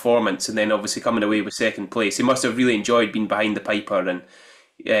that performance, and then obviously coming away with second place. He must have really enjoyed being behind the Piper, and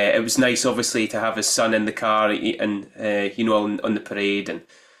it was nice, obviously, to have his son in the car and on the parade, and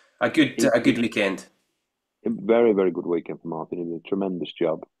a good weekend. A very, very good weekend for Martin. He did a tremendous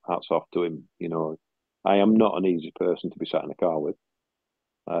job. Hats off to him. I am not an easy person to be sat in a car with.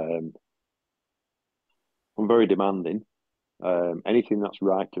 I'm very demanding. Anything that's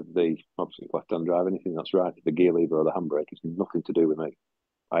right of the, obviously left-hand drive, anything that's right of the gear lever or the handbrake has nothing to do with me.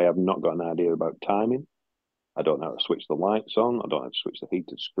 I have not got an idea about timing. I don't know how to switch the lights on. I don't know how to switch the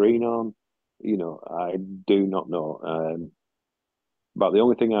heated screen on. I do not know. But the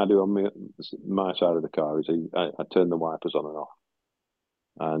only thing I do on my side of the car is I turn the wipers on and off,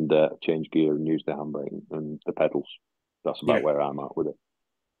 and change gear and use the handbrake and the pedals. That's about where I'm at with it.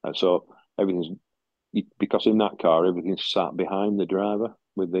 And so everything's, because in that car everything's sat behind the driver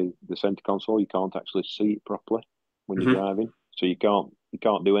with the center console. You can't actually see it properly when you're driving, so you can't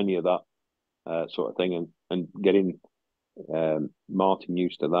do any of that sort of thing. And getting Martin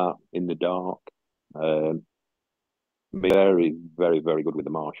used to that in the dark. Very, very, very good with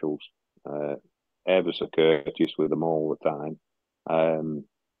the marshals. Ever so courteous with them all the time.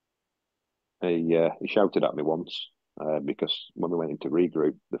 He shouted at me once because when we went into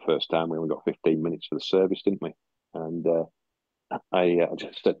regroup the first time, we only got 15 minutes for the service, didn't we? And I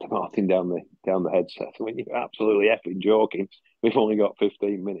just said to Martin down the headset, I went, "You're absolutely effing joking. We've only got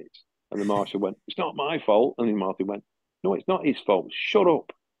 15 minutes." And the marshal went, "It's not my fault." And then Martin went, "No, it's not his fault. Shut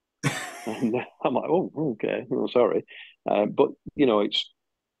up." And I'm like, "Oh, okay. Well, sorry." But, it's,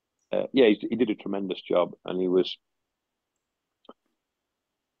 yeah, he did a tremendous job. And he was,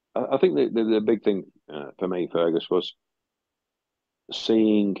 I think the big thing for me, Fergus, was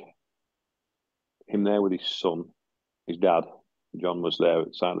seeing him there with his son, his dad. John was there at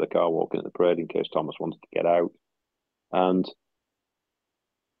the side of the car walking at the parade in case Thomas wanted to get out. And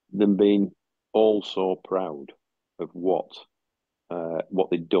them being all so proud of what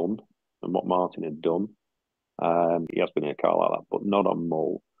they'd done and what Martin had done. He has been in a car like that, but not on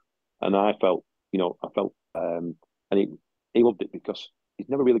Mull. And and he loved it because he's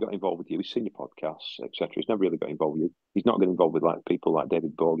never really got involved with you. He's seen your podcasts, etc. He's never really got involved with you. He's not getting involved with like people like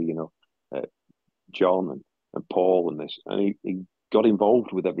David Bogie, John and Paul and this. And he got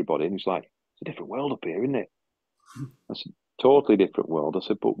involved with everybody. And he's like, it's a different world up here, isn't it? I said, totally different world. I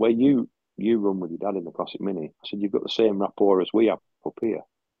said, but where you run with your dad in the Classic Mini, I said, you've got the same rapport as we have up here.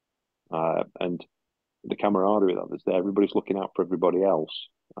 And the camaraderie that was there, everybody's looking out for everybody else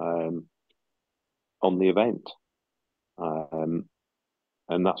on the event. And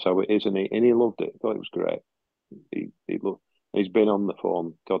that's how it is. And he loved it. He thought it was great. He's been on the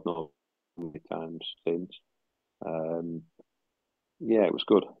phone, God knows how many times since. Yeah, it was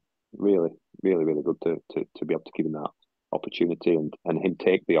good. Really, really, really good to be able to give him that opportunity and him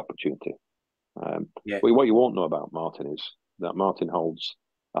take the opportunity. Yeah. But what you won't know about Martin is that Martin holds,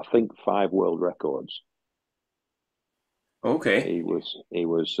 I think, 5 world records. Okay. He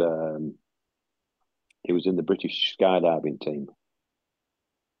was in the British skydiving team.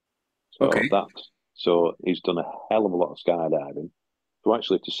 Okay. So he's done a hell of a lot of skydiving. So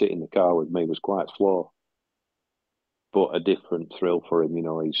actually to sit in the car with me was quite slow, but a different thrill for him.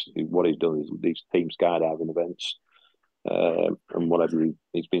 What he's done is these team skydiving events, and whatever.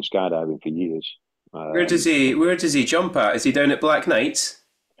 He's been skydiving for years. Where does he jump at? Is he down at Black Knights?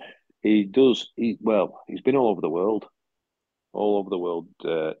 He does. He's been all over the world,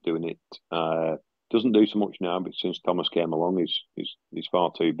 doing it. Doesn't do so much now, but since Thomas came along, he's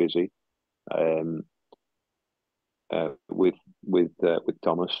far too busy. With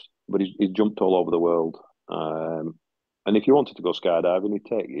Thomas, but he's jumped all over the world. And if you wanted to go skydiving, he'd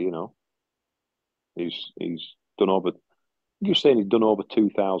take you. He's done over. You're saying he's done over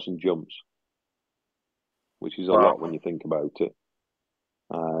 2,000 jumps, which is a Wow. lot when you think about it.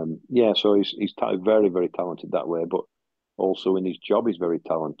 Yeah, so he's very, very talented that way, but also in his job he's very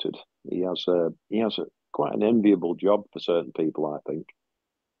talented. He has a quite an enviable job for certain people, I think.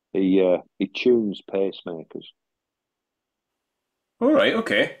 He tunes pacemakers. All right.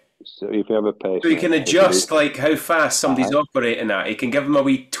 Okay. So if you have a So he can pacemaker, adjust like how fast somebody's aye, operating at. He can give him a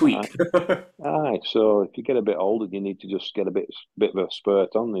wee aye, tweak. aye. So if you get a bit older, you need to just get a bit of a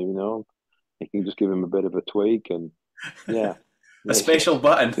spurt on them. You can just give him a bit of a tweak, and yeah, A yeah, special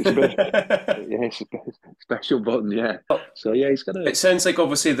button. it's a bit, yeah, it's a special button, yeah. So yeah, he's got a. It sounds like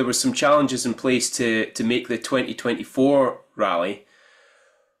obviously there were some challenges in place to make the 2024 rally.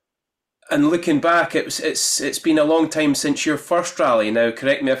 And looking back, it's been a long time since your first rally. Now,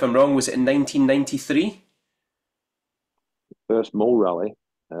 correct me if I'm wrong. Was it in 1993? First Mull rally,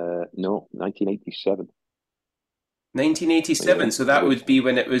 no, 1987. Yeah, 1987. So it that was. would be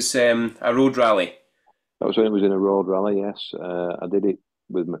when it was a road rally. That was when it was in a road rally. Yes, I did it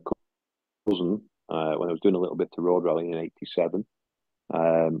with my cousin when I was doing a little bit of road rally in '87.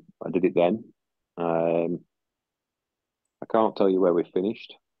 I did it then. Um, I can't tell you where we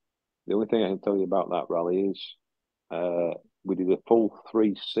finished. The only thing I can tell you about that rally is we did a full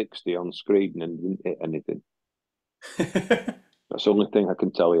 360 on screen and didn't hit anything. That's the only thing I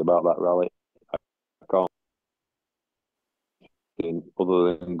can tell you about that rally. I can't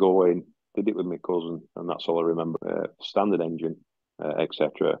other than going, did it with my cousin, and that's all I remember. Standard engine,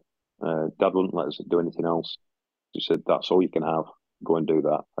 etc. Dad wouldn't let us do anything else. He said, that's all you can have. Go and do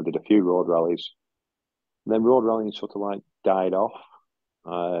that. I did a few road rallies. And then road rallying sort of like died off.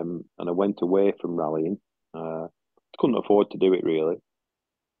 And I went away from rallying. Couldn't afford to do it really.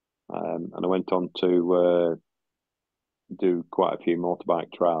 And I went on to do quite a few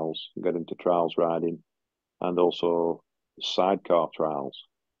motorbike trials, get into trials riding, and also sidecar trials.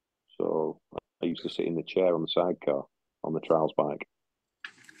 So I used to sit in the chair on the sidecar on the trials bike.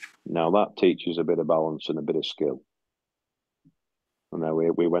 Now that teaches a bit of balance and a bit of skill. And then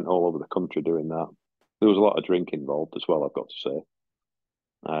we went all over the country doing that. There was a lot of drink involved as well, I've got to say.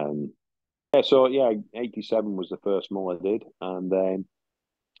 Yeah, 87 was the first Mull I did. And then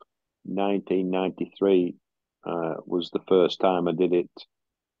 1993, was the first time I did it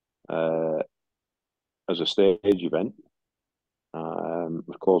uh, as a stage event,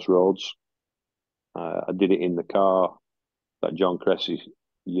 of course, roads. I did it in the car that John Cressey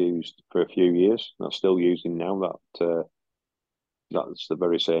used for a few years. That's still using now. That's the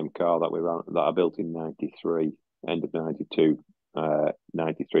very same car that we ran, that I built in '93, end of '92,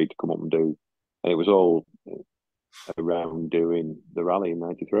 '93 to come up and do. And it was all around doing the rally in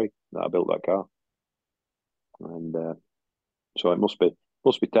 '93 that I built that car, and so it must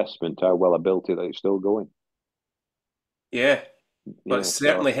be testament to how well I built it that it's still going. Yeah, but it's Yeah,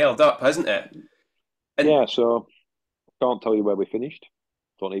 certainly so held up, hasn't it? And yeah, so I can't tell you where we finished.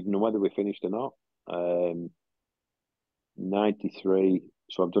 Don't even know whether we finished or not. Um, '93.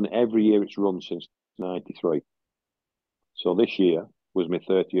 So I've done it every year it's run since '93. So this year was my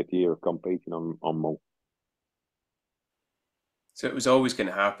 30th year of competing on Mull. so it was always going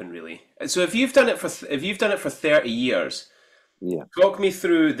to happen, really. So if you've done it for 30 years, Yeah. talk me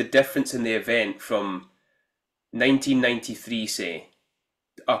through the difference in the event from 1993, say,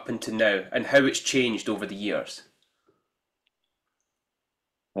 up until now, and how it's changed over the years.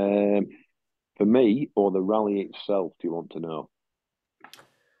 Um, for me, or the rally itself, do you want to know?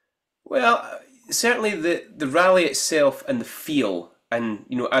 Well, certainly the rally itself and the feel, and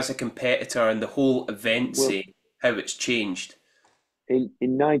as a competitor and the whole event, Well, say, how it's changed. in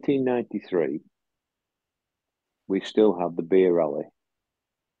 1993, we still had the beer rally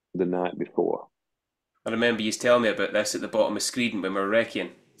the night before. I remember you telling me about this at the bottom of Screeden when we were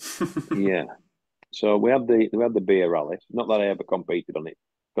wrecking. Yeah. So we had the beer rally. Not that I ever competed on it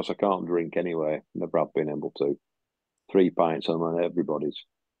because I can't drink anyway. Never have been able to. 3 pints on everybody's.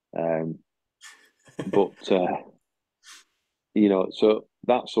 Um, but so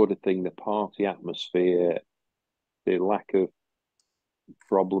that sort of thing, the party atmosphere, the lack of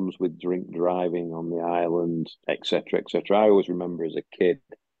problems with drink driving on the island, etc., etc. I always remember as a kid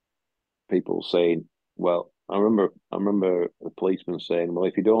people saying, "Well, I remember the policeman saying, well,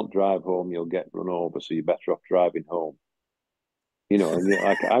 if you don't drive home, you'll get run over, so you're better off driving home." And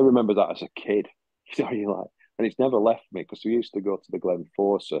like I remember that as a kid. You're like, and it's never left me because we used to go to the Glen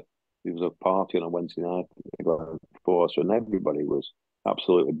Forcer. There was a party on a Wednesday night at the Glen Forcer, and everybody was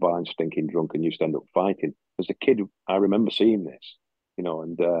absolutely blind, stinking drunk, and used to end up fighting. As a kid, I remember seeing this,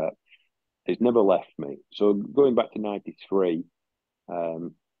 and it's never left me. So going back to '93,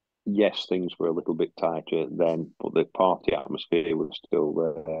 um, yes, things were a little bit tighter then, but the party atmosphere was still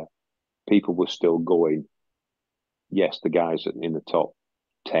there. People were still going. Yes, the guys in the top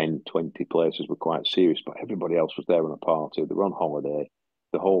 10, 20 places were quite serious, but everybody else was there on a party. They were on holiday.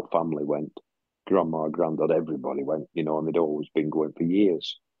 The whole family went. Grandma, granddad, everybody went, and they'd always been going for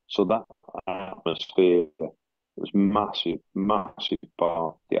years. So that atmosphere was massive, massive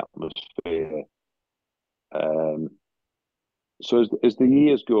party atmosphere. Um, so as the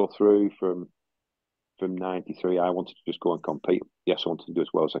years go through from '93, I wanted to just go and compete. Yes, I wanted to do as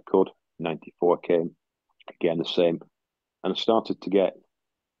well as I could. '94 came, again the same, and I started to get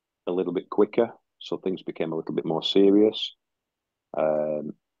a little bit quicker, so things became a little bit more serious.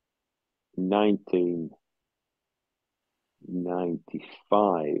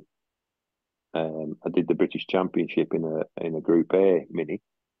 1995, I did the British Championship in a Group A mini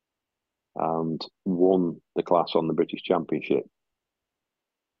and won the class on the British Championship.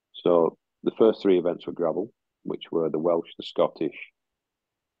 So the first three events were gravel, which were the Welsh, the Scottish,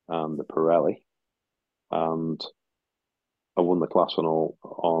 and the Pirelli, and I won the class on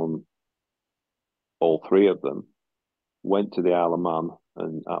all three of them. Went to the Isle of Man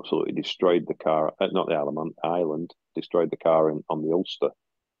and absolutely destroyed the car. Not the Isle of Man, Ireland, destroyed the car on the Ulster.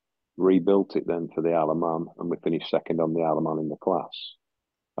 Rebuilt it then for the Isle of Man, and we finished second on the Isle of Man in the class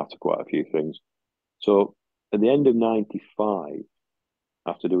after quite a few things. So at the end of '95,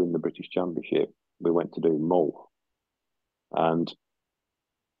 after doing the British Championship, we went to do Mull. And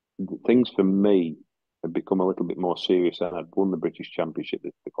things for me had become a little bit more serious, and I'd won the British Championship,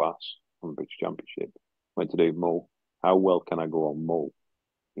 the class on the British Championship. Went to do Mull. How well can I go on Mull?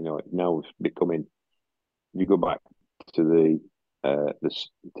 Now it's becoming. You go back to this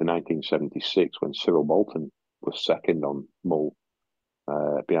to 1976 when Cyril Bolton was second on Mull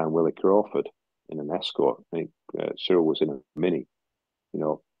behind Willie Crawford in an Escort. I think Cyril was in a Mini.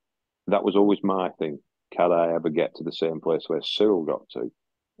 That was always my thing. Can I ever get to the same place where Cyril got to?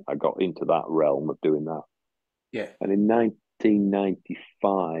 I got into that realm of doing that. Yeah. And in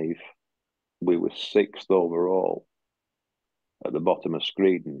 1995, we were sixth overall at the bottom of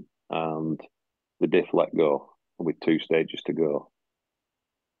Screeden, and the diff let go with 2 stages to go.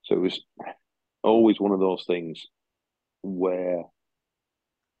 So it was always one of those things where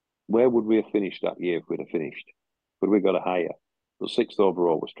where would we have finished that year if we'd have finished? Would we got a higher? The sixth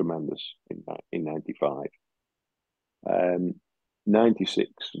overall was tremendous in '95.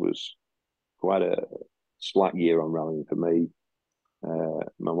 96 was quite a slack year on rallying for me.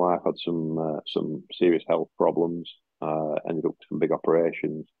 My wife had some serious health problems. Ended up with some big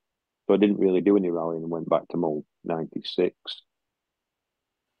operations, so I didn't really do any rallying and went back to Mull. '96.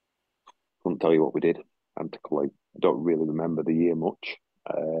 Couldn't tell you what we did. I don't really remember the year much.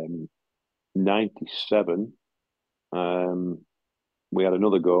 '97. We had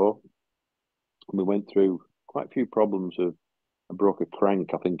another go. We went through quite a few problems of I broke a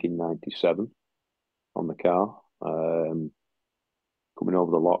crank, I think, in '97 on the car. Coming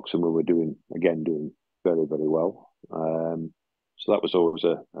over the locks, and we were doing very, very well. So that was always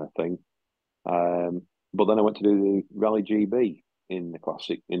a thing. But then I went to do the Rally GB in the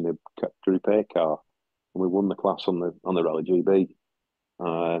classic in the Group A car, and we won the class on the Rally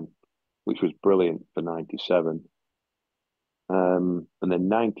GB, which was brilliant for '97. And then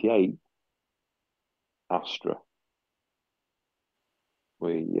 '98, Astra.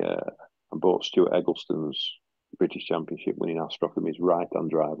 I bought Stuart Eggleston's British Championship winning Astra from his right-hand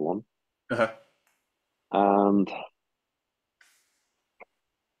drive one. Uh-huh. And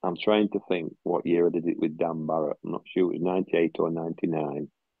I'm trying to think what year I did it with Dan Barrett. I'm not sure. It was '98 or '99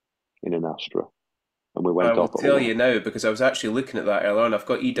 in an Astra. And we I went will off at tell over. you now because I was actually looking at that earlier on. I've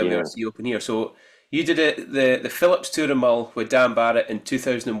got Yeah, EWRC open here. So you did it the Phillips Tour of Mull with Dan Barrett in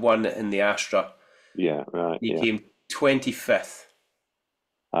 2001 in the Astra. yeah, right, You yeah. came 25th.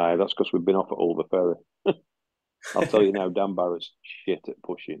 Aye, that's because we've been off at Ulver Ferry. I'll tell you now, Dan Barrett's shit at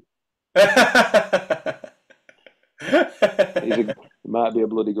pushing. He might be a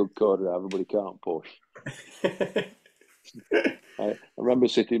bloody good co-driver, but he can't push. I remember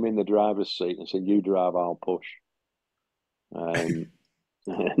sitting him in the driver's seat and said, "You drive, I'll push." And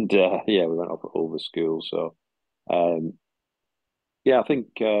yeah, we went off at Ulver School. So yeah, I think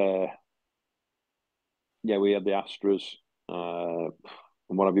yeah, we had the Astras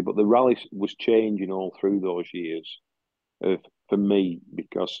and what have you, but the rally was changing all through those years. For me,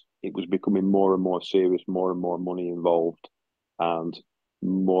 because it was becoming more and more serious, more and more money involved, and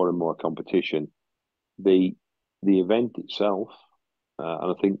more competition. The event itself,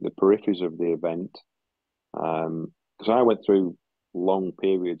 and I think the peripheries of the event, because I went through long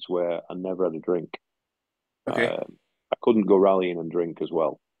periods where I never had a drink. Okay. I couldn't go rallying and drink as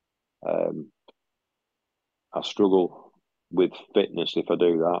well. Um, I struggle with fitness if I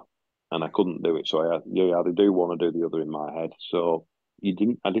do that, and I couldn't do it. So you either do one or do the other in my head. So I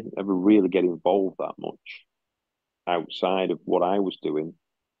didn't ever really get involved that much outside of what I was doing.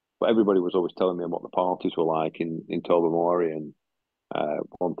 But everybody was always telling me what the parties were like in Tobermory and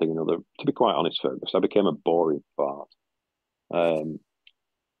one thing and another. To be quite honest, Fergus, I became a boring fart um,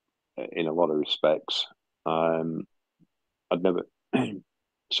 in a lot of respects. I'd never,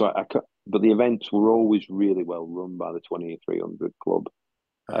 so but the events were always really well run by the 2300 Club.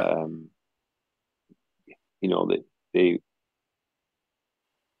 Uh-huh. You know, they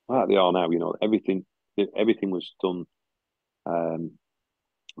like they are now. You know, everything was done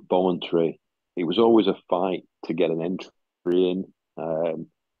voluntary. It was always a fight to get an entry in. And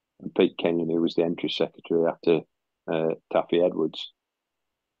Pete Kenyon, who was the entry secretary after Taffy Edwards,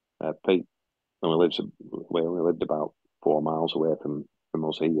 Pete we only lived about 4 miles away from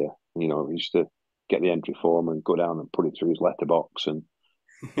us here. You know, he used to get the entry form and go down and put it through his letterbox and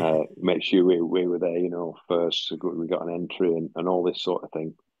make sure we were there, you know, first. So we got an entry and all this sort of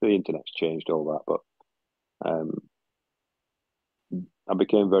thing. The internet's changed all that, but I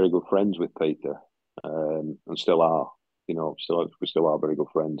became very good friends with Peter, and still are. You know, we still are very good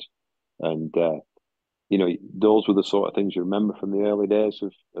friends. And you know, those were the sort of things you remember from the early days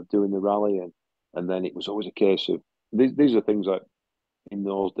of doing the rally, and then it was always a case of these are things that in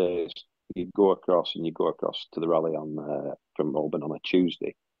those days you go across to the rally on from Melbourne on a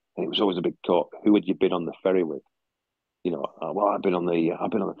Tuesday, and it was always a big talk. Who had you been on the ferry with? You know, well, I've been on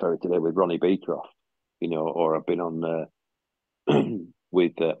the ferry today with Ronnie Beecroft. You know, or I've been on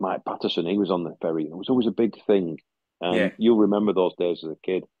with Mike Patterson. He was on the ferry. It was always a big thing, Yeah. and you'll remember those days as a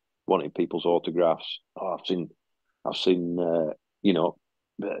kid wanting people's autographs. Oh, I've seen, you know,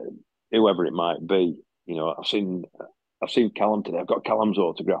 whoever it might be. You know, I've seen Callum today. I've got Callum's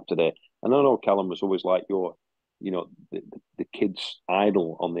autograph today, and I know Callum was always like you know, the kid's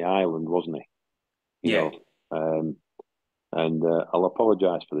idol on the island, wasn't he? You Yeah. know, and I'll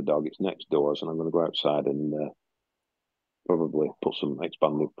apologise for the dog. It's next doors, and I'm going to go outside and probably put some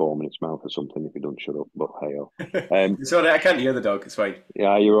expanded foam in its mouth or something if he doesn't shut up. But hey, Sorry, I can't hear the dog. It's fine.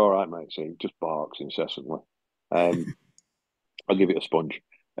 yeah, you're all right, mate. See, it just barks incessantly. I'll give it a sponge.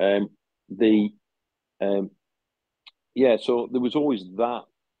 The um, yeah, so there was always that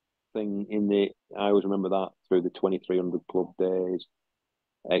thing in the. I always remember that through the 2300 club days,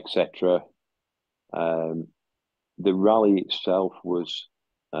 etc. Um, the rally itself was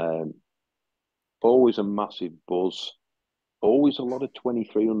um, always a massive buzz. Always a lot of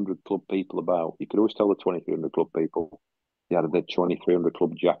 2300 club people about. You could always tell the 2300 club people they had their 2300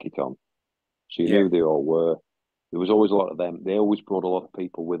 club jacket on, so you Yeah. knew they all were. There was always a lot of them. They always brought a lot of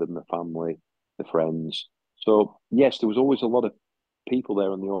people with them, the family, the friends. So yes, there was always a lot of people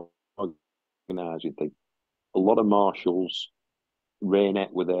there on the organising thing. A lot of marshals.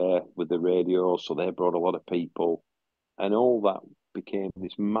 Raynette were there with the radio, so they brought a lot of people, and all that became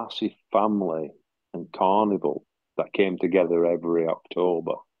this massive family and carnival that came together every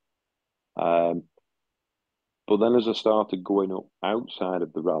October. Um, but then as I started going up outside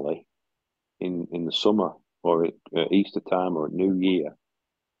of the rally in the summer or at Easter time or at New Year,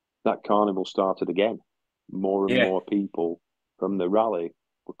 that carnival started again. More and Yeah. more people from the rally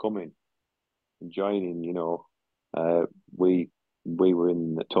were coming and joining. Uh, we we were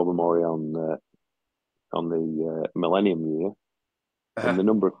in Tobermory on the Millennium Year, and Uh-huh. the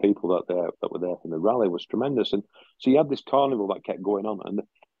number of people that were there from the rally was tremendous. And so you had this carnival that kept going on, and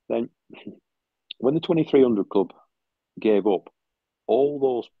then when the 2300 Club gave up, all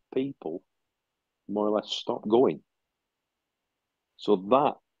those people more or less stopped going. So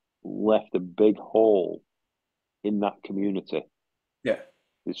that left a big hole in that community. Yeah.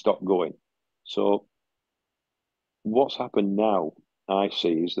 They stopped going. So what's happened now, I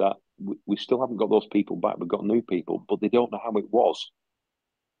see, is that we still haven't got those people back. We've got new people, but they don't know how it was,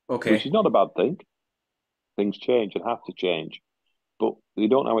 which is Okay. not a bad thing. Things change and have to change, but they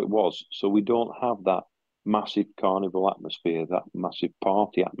don't know how it was. So we don't have that massive carnival atmosphere, that massive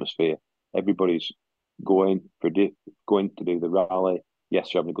party atmosphere. Everybody's going to do the rally.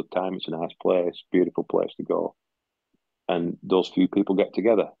 Yes, you're having a good time. It's a nice place, beautiful place to go. And those few people get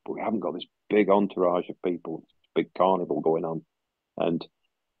together, but we haven't got this big entourage of people, big carnival going on. And I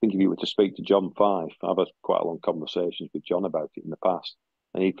think if you were to speak to John Fife, I've had quite a long conversations with John about it in the past,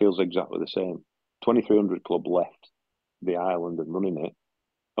 and he feels exactly the same. 2300 Club left the island and running it,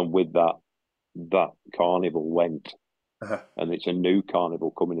 and with that, that carnival went, Uh-huh. and it's a new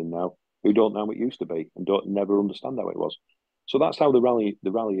carnival coming in now who don't know how it used to be and don't never understand how it was. So that's how the rally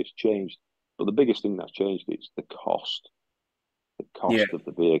has changed. But the biggest thing that's changed is the Yeah. cost of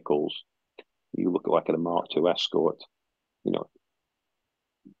the vehicles. You look at like a Mark II Escort, you know,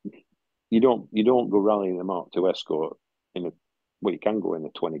 you don't go rallying a Mark II Escort in a well, you can go in a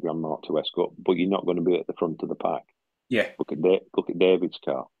 20 grand Mark II Escort, but you're not going to be at the front of the pack. Yeah. Look at David's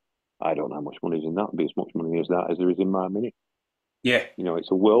car. I don't know how much money is in that. It'd be as much money as that as there is in my Mini. Yeah.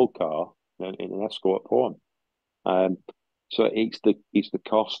 It's a world car in an Escort form. Um, so it's the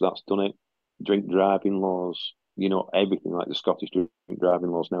cost that's done it. Drink driving laws, everything like the Scottish drink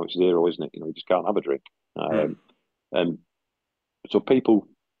driving laws now it's zero, isn't it? You just can't have a drink. Mm. And so people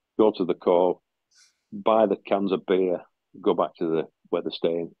go to the core, buy the cans of beer, go back to where they're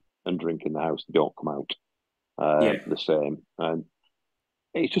staying and drink in the house. They don't come out Yeah. the same. And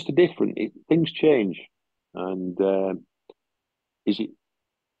it's just a different. Things change, and is it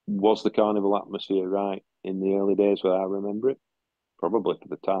was the carnival atmosphere right in the early days where I remember it? Probably for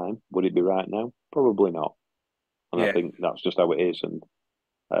the time. Would it be right now? Probably not. And I Yeah. think that's just how it is. And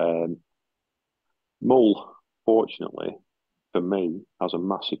um, Mull, fortunately for me, has a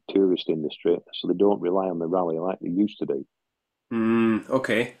massive tourist industry, so they don't rely on the rally like they used to do.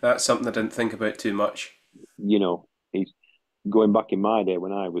 Okay. That's something I didn't think about too much. He's going back in my day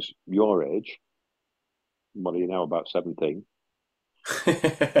when I was your age. What are you now? About 17.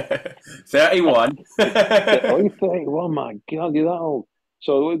 31. Oh, you're 31. My God, you're that old.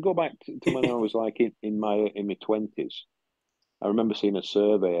 So we go back to when I was like in my 20s. I remember seeing a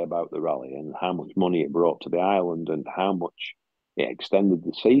survey about the rally and how much money it brought to the island and how much it extended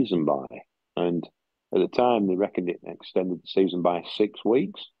the season by. And at the time, they reckoned it extended the season by 6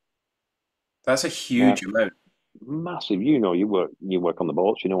 weeks. That's a Now, huge amount. massive. You work on the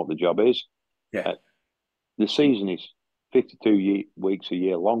boats. You know what the job is. Yeah. Uh, the season is 52 weeks a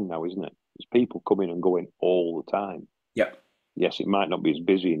year long now, isn't it? There's people coming and going all the time. Yeah. Yes, it might not be as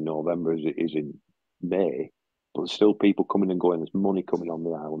busy in November as it is in May, but there's still people coming and going. There's money coming on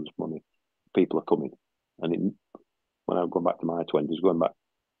the islands, money. People are coming. And when I go back to my 20s, going back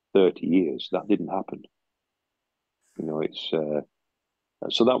 30 years, that didn't happen. It's so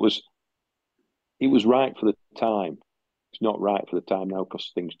it was right for the time. It's not right for the time now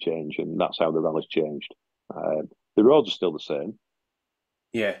because things change, and that's how the rally's changed. The roads are still the same.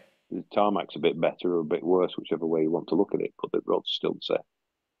 Yeah. The tarmac's a bit better or a bit worse, whichever way you want to look at it, but the roads are still the same.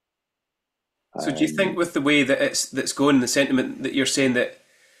 So do you think with the way that that's going, the sentiment that you're saying that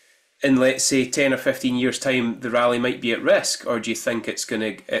in, let's say, 10 or 15 years' time, the rally might be at risk, or do you think it's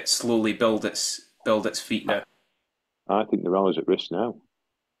going to slowly build its feet now? I think the rally's at risk now.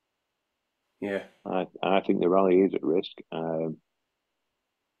 Yeah. I think the rally is at risk. I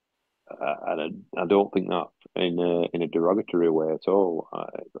don't think that in a derogatory way at all.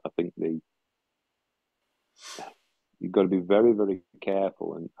 I think you've got to be very, very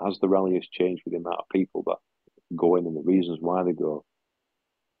careful. And as the rally has changed with the amount of people that go in and the reasons why they go,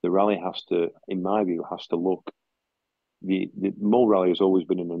 the rally has to, in my view, has to look. The Mull rally has always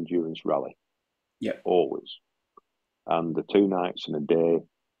been an endurance rally. Yeah. Always. And the 2 nights and a day.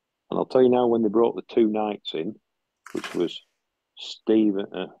 And I'll tell you now, when they brought the 2 nights in, which was Stephen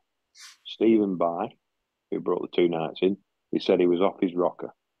By, who brought the 2 nights in, he said he was off his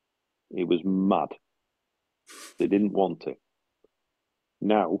rocker. He was mad. They didn't want it.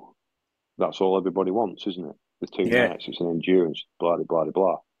 Now, that's all everybody wants, isn't it? The 2 Yeah. nights, it's an endurance, blah, blah, blah,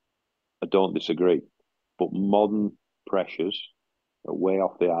 blah. I don't disagree. But modern pressures are way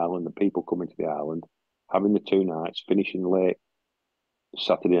off the island, the people coming to the island, having the 2 nights, finishing late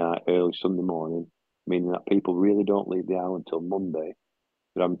Saturday night, early Sunday morning, meaning that people really don't leave the island till Monday.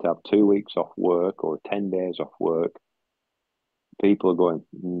 They're having to have 2 weeks off work or 10 days off work. People are going,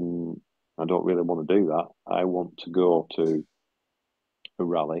 I don't really want to do that. I want to go to a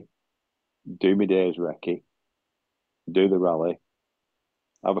rally, do my day's recce, do the rally,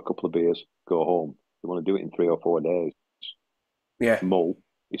 have a couple of beers, go home. They want to do it in 3 or 4 days. Yeah. Mull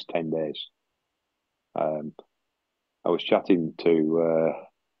is 10 days. I was chatting to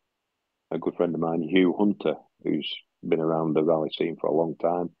a good friend of mine, Hugh Hunter, who's been around the rally scene for a long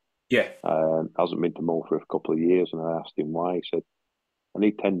time. Yeah. Hasn't been to Mull for a couple of years, and I asked him why. He said, I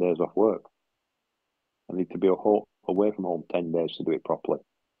need 10 days off work. I need to be away from home 10 days to do it properly.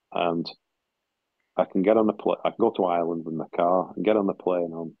 And I can get on the plane. I can go to Ireland with my car and get on the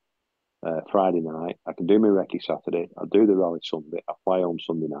plane on Friday night. I can do my recce Saturday. I do the rally Sunday. I fly home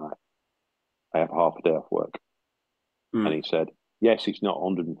Sunday night. I have half a day off work. And he said, yes, it's not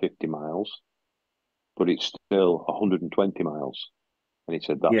 150 miles, but it's still 120 miles. And he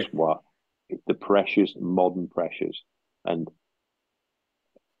said, that's what the pressures, modern pressures. And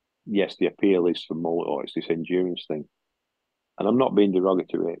yes, the appeal is for Mull, or it's this endurance thing. And I'm not being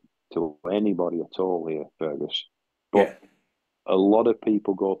derogatory to anybody at all here, Fergus. But a lot of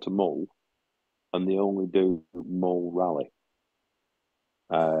people go to Mull and they only do Mull rally,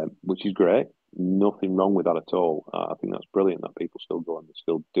 which is great. Nothing wrong with that at all. I think that's brilliant that people still go and they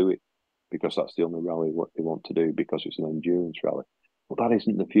still do it because that's the only rally what they want to do because it's an endurance rally. But that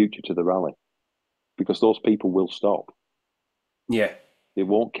isn't the future to the rally because those people will stop. Yeah. They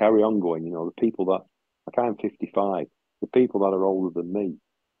won't carry on going. You know, the people that, like I'm 55, the people that are older than me,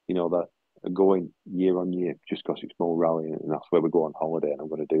 you know, that are going year on year just because it's Mull rally and that's where we go on holiday and I'm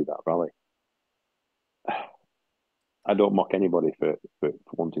going to do that rally. I don't mock anybody for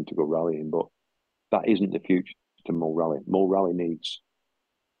wanting to go rallying, but that isn't the future to Mull rally. Mull rally needs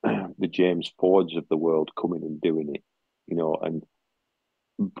the James Fords of the world coming and doing it, you know, and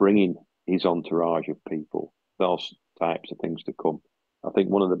bringing his entourage of people, those types of things to come. I think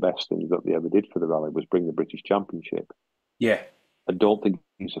one of the best things that they ever did for the rally was bring the British Championship. Yeah. I don't think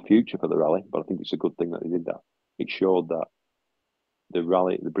it's a future for the rally, but I think it's a good thing that they did that. It showed that the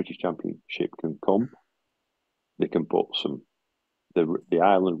rally, the British Championship can come. They can put some. The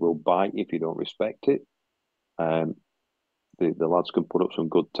island will bite if you don't respect it. The lads can put up some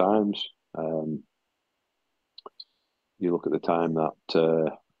good times. You look at the time that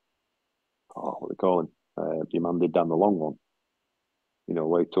what they call him, your man did down the long one. You know,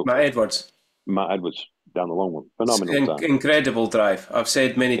 where he took Matt Edwards down the long one. Phenomenal time. Incredible drive. I've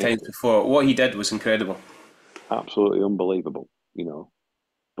said many times before, what he did was incredible. Absolutely unbelievable, you know.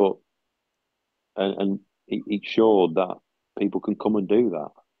 But and it showed that people can come and do that.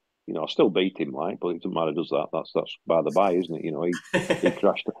 You know, I still beat him, like, but it doesn't matter, does that? That's by the by, isn't it? You know, he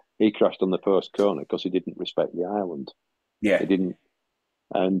crashed on the first corner because he didn't respect the island. Yeah. He didn't,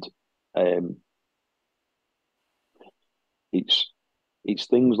 and it's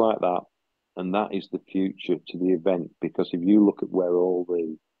things like that, and that is the future to the event. Because if you look at where all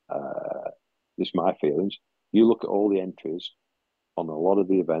the this is my feelings, you look at all the entries on a lot of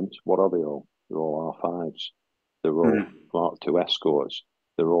the events. What are they all? They're all R5s. They're all Mark II escorts.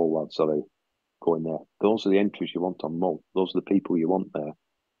 They're all lads that are going there. Those are the entries you want on Mull. Those are the people you want there.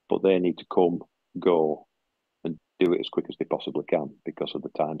 But they need to come, go, and do it as quick as they possibly can because of the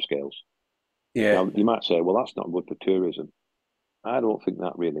timescales. Yeah. Now, you might say, well, that's not good for tourism. I don't think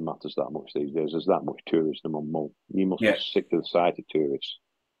that really matters that much these days. There's that much tourism on Mull. You must be sick to the sight of tourists.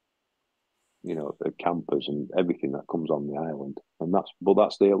 the campers and everything that comes on the island. And that's the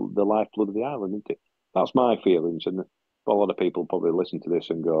lifeblood of the island, isn't it? That's my feelings. And a lot of people probably listen to this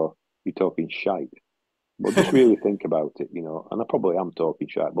and go, "You're talking shite." Well, just really think about it, and I probably am talking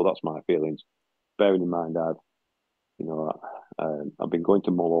shite, but that's my feelings. Bearing in mind, I've been going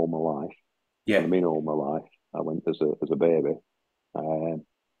to Mull all my life, and Yeah. I mean all my life. I went as a baby. I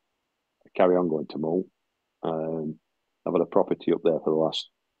carry on going to Mull. I've had a property up there for the last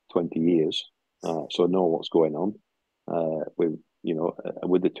 20 years, so I know what's going on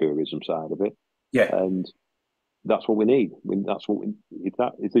with the tourism side of it, Yeah. and that's what we need. That's what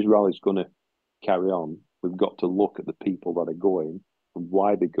if this rally's going to carry on, we've got to look at the people that are going and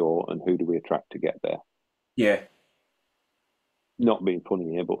why they go and who do we attract to get there. Yeah. Not being funny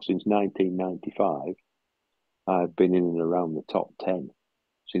here, but since 1995, I've been in and around the top 10.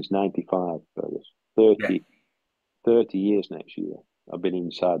 Since 95, Fergus. Yeah. 30 years next year, I've been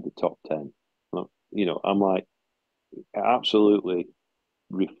inside the top 10. I'm like, absolutely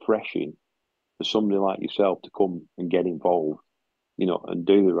refreshing for somebody like yourself to come and get involved, and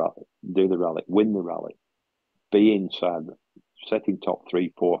do the rally, win the rally, be inside, setting top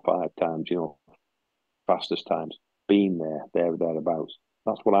 3, 4, 5 times, fastest times, being thereabouts.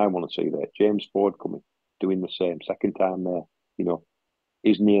 That's what I want to see there. James Ford coming, doing the same, second time there,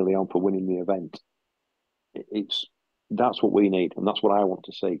 is nearly on for winning the event. That's what we need, and that's what I want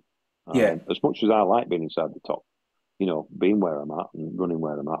to see. Yeah. As much as I like being inside the top, being where I'm at and running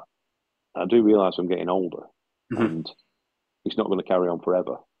where I'm at, I do realise I'm getting older, Hmm. and it's not going to carry on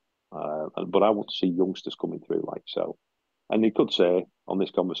forever. But I want to see youngsters coming through like so. And you could say on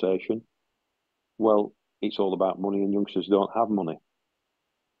this conversation, well, it's all about money, and youngsters don't have money.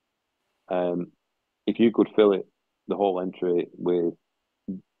 If you could fill it, the whole entry with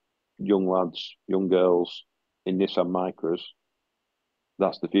young lads, young girls in Nissan Micras,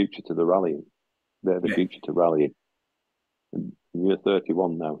 that's the future to the rallying. They're the Yeah. future to rallying. And you're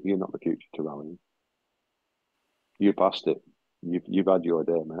 31 now. You're not the future to rallying. You're past it. You've had your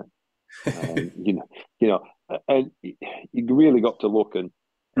day, mate. And you really got to look and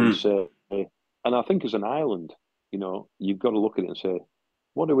Mm. say, and I think as an island, you've got to look at it and say,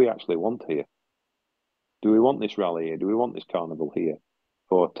 what do we actually want here? Do we want this rally here? Do we want this carnival here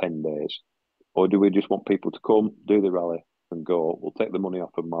for 10 days? Or do we just want people to come, do the rally and go? We'll take the money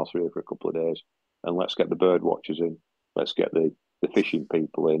off them whilst we're here for a couple of days and let's get the bird watchers in. Let's get the fishing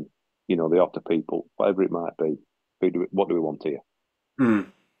people in, the otter people, whatever it might be. What do we want here?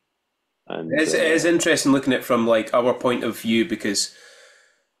 Mm. And It is interesting looking at it from like our point of view because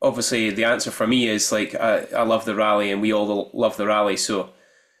obviously the answer for me is like I love the rally and we all love the rally, so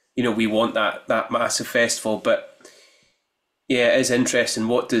we want that massive festival. But yeah, it is interesting.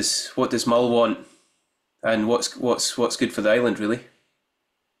 What does Mull want, and what's good for the island, really?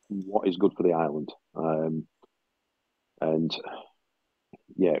 what is good for the island? And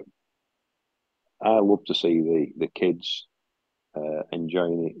yeah, I love to see the kids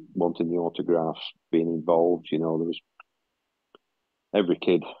enjoying it, wanting the autographs, being involved. There was every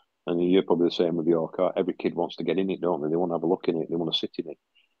kid, and you're probably the same with your car. Every kid wants to get in it, don't they? They want to have a look in it. They want to sit in it,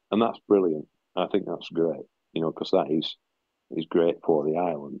 and that's brilliant. I think that's great. Because that is great for the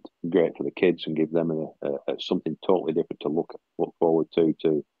island, great for the kids, and give them something totally different to look forward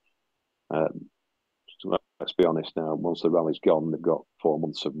to. Um, so let's be honest now. Once the rally's gone, they've got 4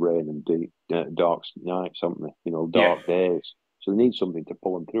 months of rain and deep, dark nights, haven't they? Yeah. Dark days. So they need something to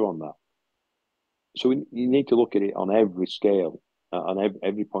pull them through on that. So you need to look at it on every scale, on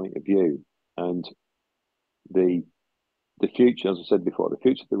every point of view, and the the future, as I said before, the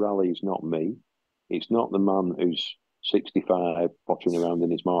future of the rally is not me. It's not the man who's 65 pottering around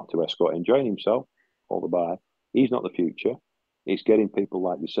in his Mark II Escort enjoying himself all the by. He's not the future. It's getting people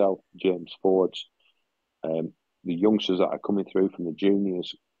like yourself, James Fords, the youngsters that are coming through from the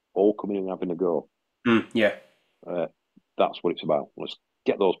juniors, all coming and having a go. Yeah. Uh, that's what it's about. Let's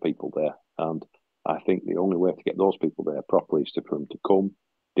get those people there. And I think the only way to get those people there properly is for them to come,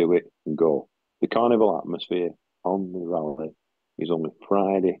 do it, and go. The carnival atmosphere on the rally is only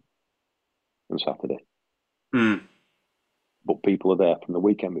Friday and Saturday. Mm. But people are there from the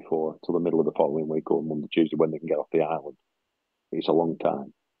weekend before till the middle of the following week or Monday, Tuesday when they can get off the island. It's a long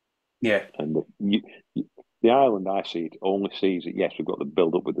time. Yeah. And the island, I see it, only sees it. Yes, we've got the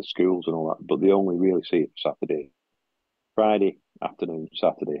build up with the schools and all that, but they only really see it Saturday, Friday afternoon,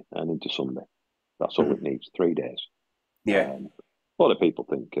 Saturday, and into Sunday. That's all it Mm. needs, 3 days. Yeah. A lot of people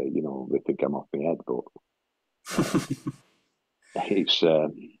think, they think I'm off my head, but it's.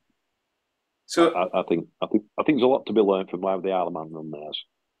 So I think there's a lot to be learned from how the Isle of Man run theirs.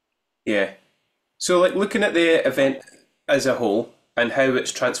 yeah. So like looking at the event as a whole, and how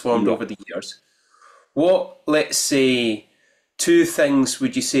it's transformed Yeah. over the years. What, let's say, two things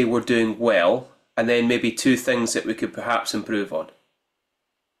would you say we're doing well, and then maybe two things that we could perhaps improve on?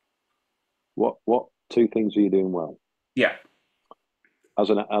 What two things are you doing well? Yeah. As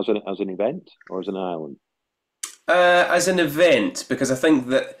an event or as an island? As an event, because I think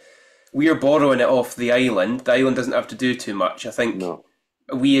that we are borrowing it off the island. The island doesn't have to do too much. I think No.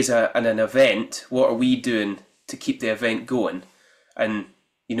 we as an event, what are we doing to keep the event going and,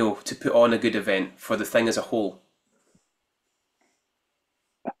 to put on a good event for the thing as a whole?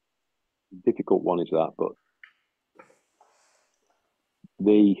 Difficult one is that, but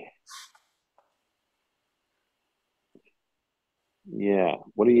the yeah,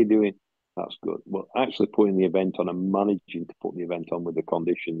 what are you doing? That's good. Well, actually putting the event on and managing to put the event on with the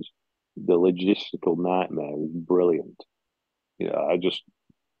conditions, the logistical nightmare is brilliant.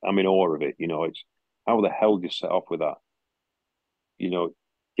 I'm in awe of it. It's how the hell do you set off with that?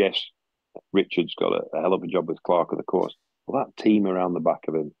 Guess Richard's got a hell of a job with Clark of the course. Well, that team around the back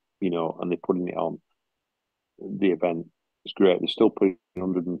of him, and they're putting it on the event. It's great. They're still putting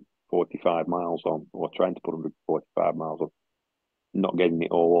 145 miles on, or trying to put 145 miles on, not getting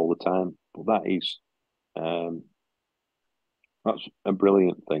it all the time. But um, that's a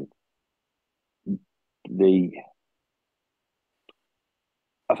brilliant thing. The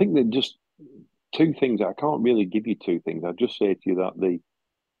I think that just two things. I can't really give you two things. I'll just say to you that the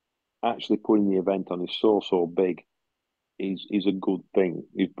actually putting the event on is so big. Is a good thing.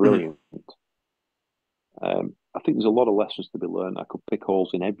 Is Mm-hmm. brilliant. I think there's a lot of lessons to be learned. I could pick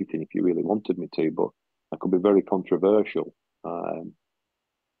holes in everything if you really wanted me to, but I could be very controversial.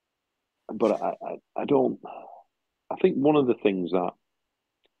 But I don't. I think one of the things that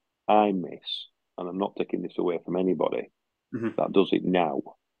I miss, and I'm not taking this away from anybody Mm-hmm. that does it now,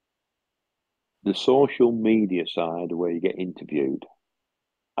 the social media side where you get interviewed.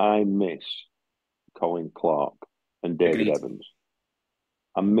 I miss Colin Clark and David Agreed. Evans.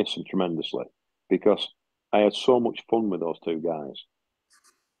 I miss them tremendously because I had so much fun with those two guys.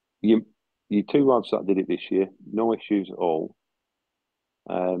 You two lads that did it this year, no issues at all.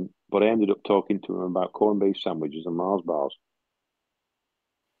 But I ended up talking to them about corned beef sandwiches and Mars bars.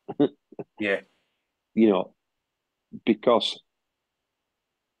 Yeah. you know, because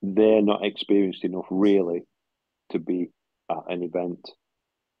they're not experienced enough really to be at an event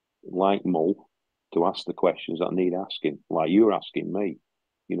like Mull to ask the questions that need asking, like you're asking me.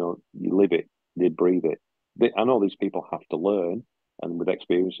 You live it, they breathe it. I know these people have to learn, and with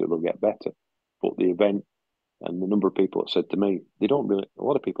experience, they'll get better. But the event and the number of people that said to me, they don't really, a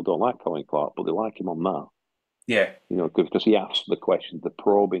lot of people don't like Colin Clark, but they like him on that, Yeah. because he asks the questions, the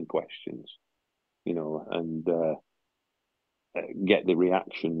probing questions, and get the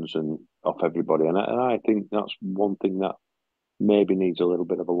reactions and off everybody. And I think that's one thing that maybe needs a little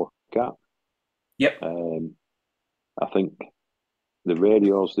bit of a look at. Yep. I think the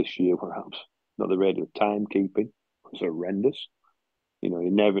radios this year, perhaps not the radio timekeeping, was horrendous. You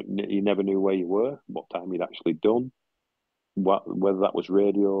never knew where you were, what time you'd actually done, whether that was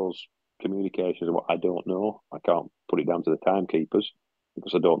radios, communications, or what, I don't know. I can't put it down to the timekeepers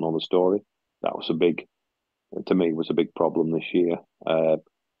because I don't know the story. That was to me, was a big problem this year.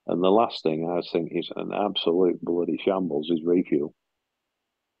 And the last thing I think is an absolute bloody shambles is refuel.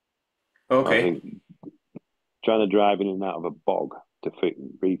 I Okay. think trying to drive in and out of a bog to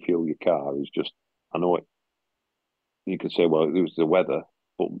refuel your car is just, I know it. You could say, well, it was the weather,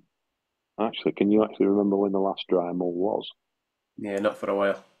 but actually, can you actually remember when the last dry Mull was? Yeah, not for a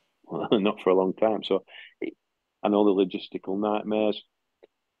while. Not for a long time. So I know the logistical nightmares.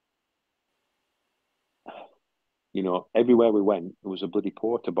 Everywhere we went, there was a bloody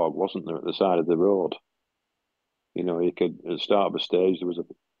porter bog, wasn't there, at the side of the road? You could at the start of the stage there was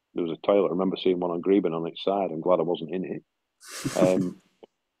a toilet. I remember seeing one on Greben on its side. I'm glad I wasn't in it.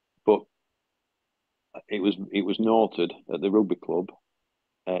 But it was noted at the rugby club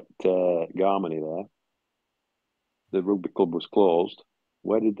at Garmany there. The rugby club was closed.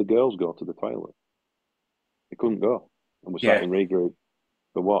 Where did the girls go to the toilet? They couldn't go, and we sat Yeah. in regroup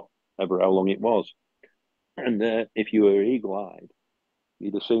for how long it was. And if you were eagle-eyed,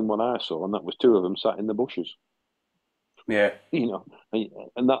 you'd have seen what I saw, and that was two of them sat in the bushes. Yeah.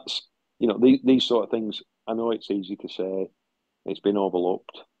 And that's these sort of things. I know it's easy to say it's been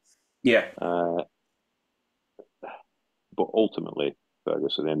overlooked, Yeah. uh, but ultimately,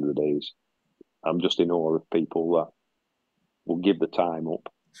 Fergus, at the end of the day, I'm just in awe of people that will give the time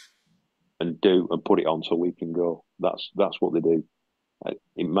up and do and put it on so we can go. That's what they do.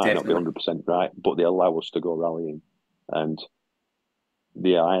 It might not be Definitely. 100% right, but they allow us to go rallying, and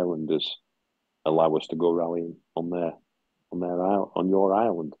the Islanders allow us to go rallying on there. on your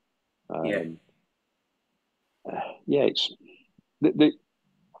island. Yeah. Um, yeah, it's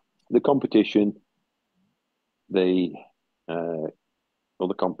the competition, the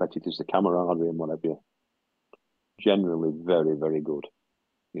other competitors, the camaraderie and whatever. Generally, very very good.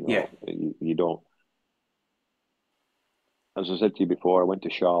 Yeah. You don't. As I said to you before, I went to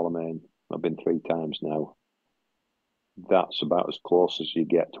Charlemagne. I've been 3 times now. That's about as close as you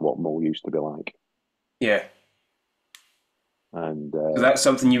get to what Mull used to be like. Yeah. And So that's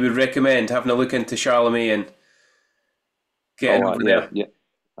something you would recommend having a look into Charlemagne and getting over yeah, there. yeah,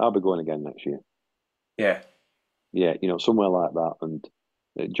 I'll be going again next year. Yeah. Yeah, somewhere like that. And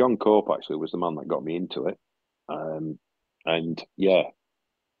John Cope actually was the man that got me into it. And yeah,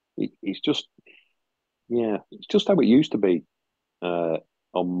 it's just it's just how it used to be on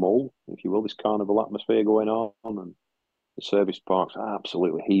Mull, if you will. This carnival atmosphere going on, and the service parks are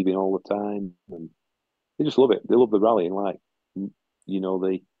absolutely heaving all the time, and they just love it. They love the rally, and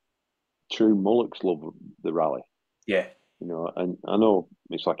the true Mullocks love the rally. Yeah. And I know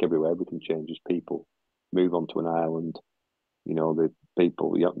it's like everywhere, everything changes. People move onto an island. The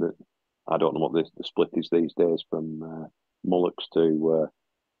people. Yeah, I don't know what the split is these days from Mullocks to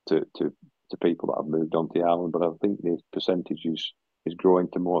people that have moved onto the island, but I think the percentage is growing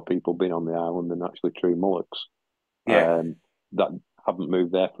to more people being on the island than actually true Mullocks Yeah. that haven't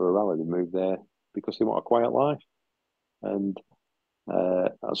moved there for a rally. They moved there because they want a quiet life, and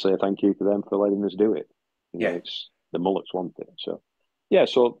I'll say thank you to them for letting us do it. Yeah. It's the Mullocks want it. So, yeah.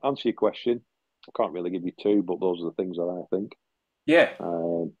 So, answer your question. I can't really give you two, but those are the things that I think Yeah.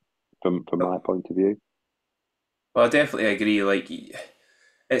 from my point of view. Well, I definitely agree. Like,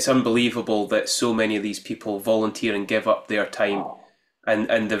 it's unbelievable that so many of these people volunteer and give up their time, Oh,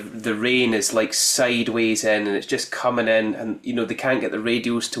 and the rain is like sideways in, and it's just coming in, and they can't get the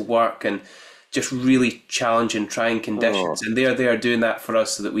radios to work, and just really challenging, trying conditions, oh, and they're there doing that for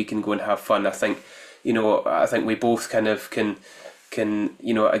us so that we can go and have fun. I think we both kind of can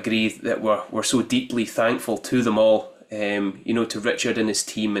agree that we're so deeply thankful to them all. To Richard and his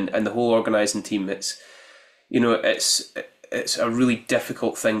team and the whole organising team. It's a really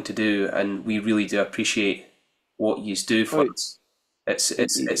difficult thing to do, and we really do appreciate what you do oh, for us.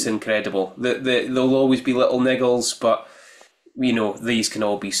 It's incredible. There'll always be little niggles, but these can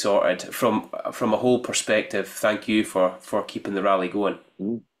all be sorted from a whole perspective. Thank you for keeping the rally going.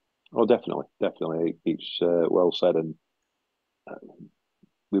 mm. Oh, definitely, definitely. It's well said, and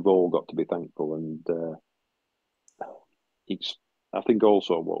we've all got to be thankful. And it's, I think,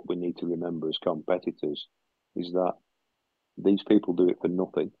 also what we need to remember as competitors is that these people do it for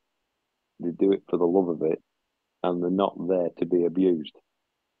nothing. They do it for the love of it, and they're not there to be abused.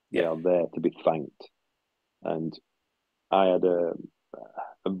 They Yeah, are there to be thanked. And I had a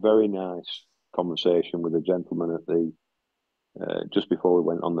very nice conversation with a gentleman at the just before we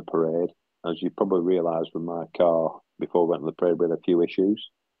went on the parade. As you probably realised from my car, before we went on the parade, we had a few issues.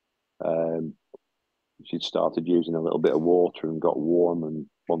 Um, she'd started using a little bit of water and got warm, and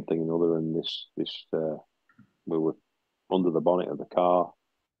one thing and another. And we were under the bonnet of the car.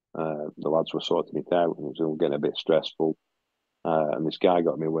 The lads were sorting it out, and it was all getting a bit stressful. And this guy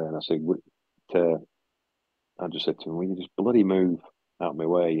got in my way, and I said, I just said to him, "Will you just bloody move out of my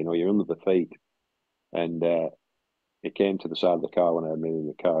way? You're under the feet." And he came to the side of the car when I had me in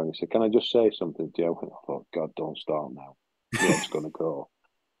the car, and he said, "Can I just say something to you?" I thought, "God, don't start now. My head's going to go."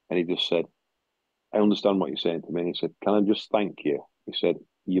 And he just said, "I understand what you're saying to me." And he said, "Can I just thank you?" He said,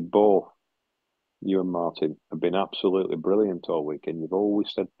 you and Martin, have been absolutely brilliant all week, and you've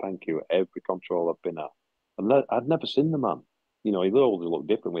always said thank you at every control I've been at." And I'd never seen the man. He always look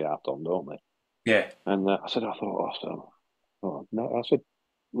different with hat on, don't they? yeah, And I said, I thought, oh, no. I said,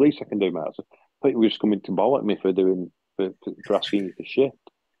 least I can do, mate. I said, I thought you were just coming to bollock me for asking you to shift.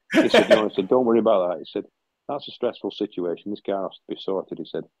 He said, no. I said, don't worry about that. He said, that's a stressful situation. This car has to be sorted. He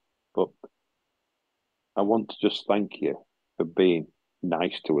said, but I want to just thank you for being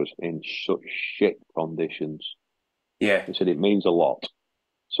nice to us in such shit conditions. yeah, He said, it means a lot.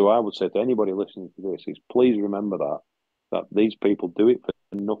 So I would say to anybody listening to this is please remember that these people do it for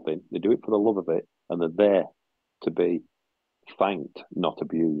nothing. They do it for the love of it, and they're there to be thanked, not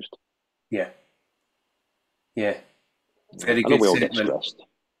abused. yeah, yeah. Very I know good we all get sentiment. stressed.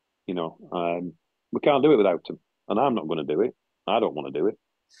 We can't do it without them, and I'm not going to do it. I don't want to do it.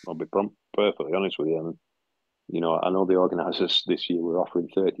 I'll be perfectly honest with you. And I know the organisers this year were offering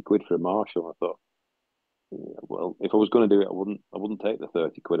 30 quid for a marshal. I thought, yeah, well, if I was going to do it, I wouldn't take the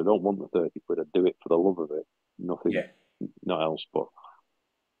 30 quid. I don't want the 30 quid. I'd do it for the love of it. Nothing, Yeah, not else. But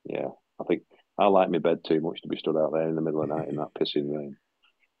yeah, I think I like my bed too much to be stood out there in the middle of the night in that pissing rain.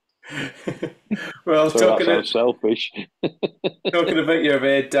 Well, Sorry, that sounds selfish. talking about your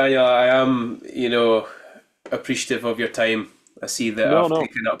bed, Daniel, I am, appreciative of your time. I see that No, I've no.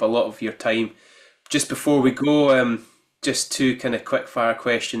 taken up a lot of your time. Just before we go, just two kind of quick fire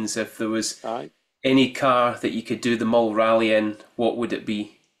questions. If there was I any car that you could do the Mull Rally in, what would it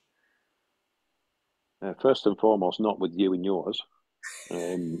be? First and foremost, not with you and yours,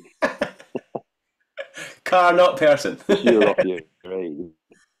 um, Car, not person. because you're off your age.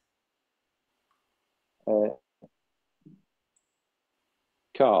 Uh,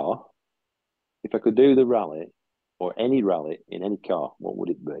 Car. If I could do the rally or any rally in any car, what would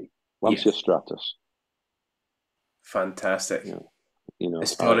it be? Lancia Yes, Stratus. You fantastic. know, you know,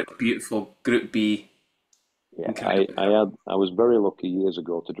 Historic, beautiful, Group B, yeah, incredible car. I was very lucky years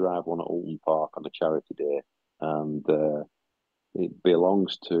ago to drive one at Alton Park on a charity day, and it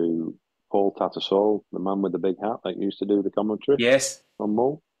belongs to Paul Tattersall, the man with the big hat that used to do the commentary Yes, on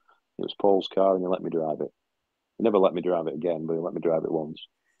Mull. It was Paul's car, and he let me drive it. He never let me drive it again, but he let me drive it once.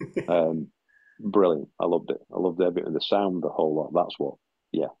 Um, Brilliant. I loved it. I loved everything, the sound, the whole lot. That's what,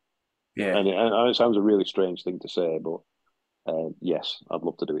 yeah. yeah, And it sounds a really strange thing to say, but yes, I'd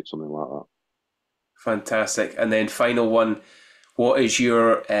love to do it something like that. fantastic. And then final one, what is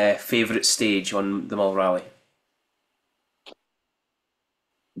your favourite stage on the Mull Rally?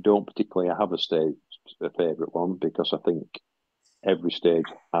 Don't particularly have a favourite one because I think every stage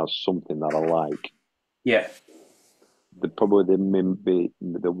has something that I like. Yeah, Probably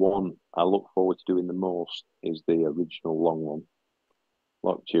the one I look forward to doing the most is the original long one,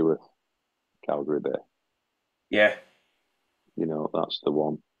 Loch Dewar, Calgary Bay. yeah, You know, that's the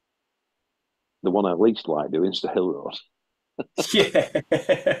one. The one I least like doing is the Hill Road. yeah.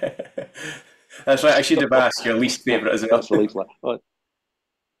 That's right. I should have asked your least favourite as well. That's the least like. But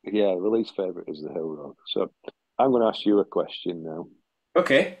yeah, the least favourite is the Hill Road. So I'm going to ask you a question now.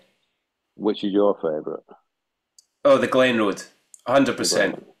 Okay. Which is your favourite? Oh, the Glen Road, The 100%.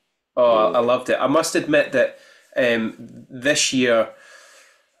 Glen. Oh, I Really? loved it. I must admit that this year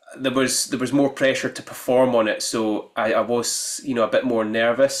there was more pressure to perform on it, so I was a bit more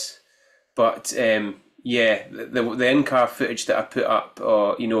nervous. But yeah, the in car footage that I put up,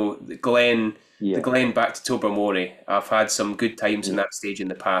 the Yeah, Glen back to Tobermory, I've had some good times in yeah, that stage in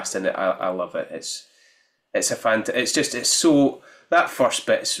the past, and I love it. It's a it's so that first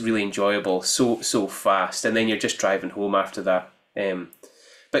bit's really enjoyable, so fast, and then you're just driving home after that.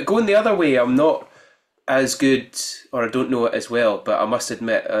 But going the other way, I'm not as good, or I don't know it as well. But I must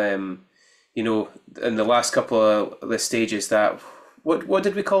admit, in the last couple of the stages, that what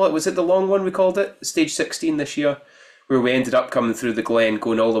did we call it? Was it the long one we called it? Stage 16 this year, where we ended up coming through the Glen,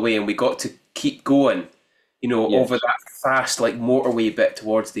 going all the way, and we got to keep going. Over yes. that fast like motorway bit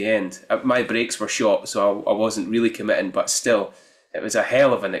towards the end. My brakes were shot, so I wasn't really committing, but still, it was a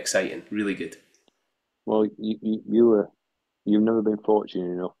hell of an exciting, really good. Well, you've never been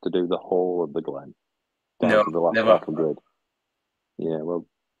fortunate enough to do the whole of the Glen down No, to the last never. cattle grid. Yeah, well,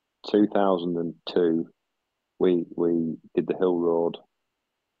 2002, we did the Hill Road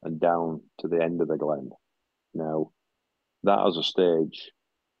and down to the end of the Glen. Now, that as a stage,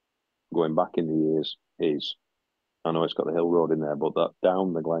 going back in the years, is I know it's got the Hill Road in there, but that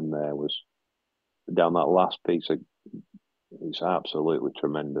down the Glen there was down that last piece of it's absolutely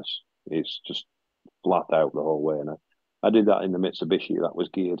tremendous. It's just flat out the whole way. And I did that in the Mitsubishi that was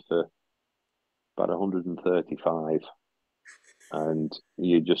geared for about 135, and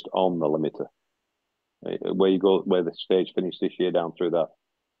you're just on the limiter. Where you go, where the stage finished this year, down through the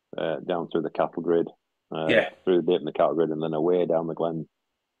cattle grid, Yeah, through the cattle grid, and then away down the Glen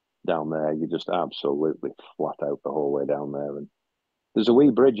down there. You're just absolutely flat out the whole way down there. And there's a wee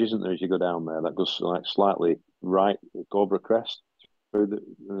bridge, isn't there, as you go down there that goes like slightly right over a crest through the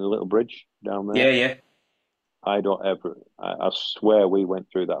little bridge down there. yeah, yeah. I don't ever. I swear we went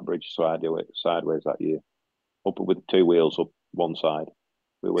through that bridge sideways that year, up with two wheels up one side.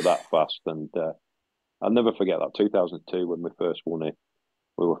 We were that fast, and I'll never forget that 2002 when we first won it.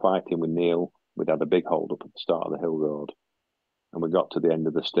 We were fighting with Neil. We'd had a big hold up at the start of the Hill Road, and we got to the end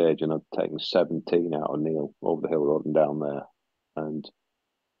of the stage, and I'd taken 17 out of Neil over the Hill Road and down there, and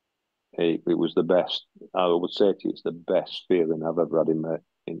it was the best. I would say to you, it's the best feeling I've ever had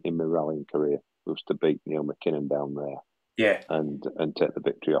in my rallying career. Was to beat Neil McKinnon down there Yeah, and take the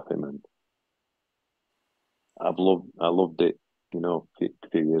victory off him. And I loved it. A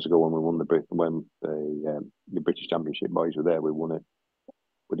few years ago when we won the British Championship boys were there, we won it,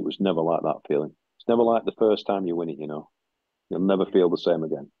 but it was never like that feeling. It's never like the first time you win it. You'll never feel the same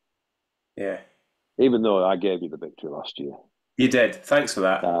again. yeah. Even though I gave you the victory last year, You did. Thanks for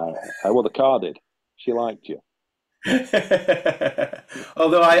that. well, the car did. She liked you.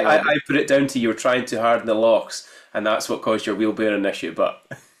 Although No, but I put it down to you were trying too hard in the locks, and that's what caused your wheel bearing issue. But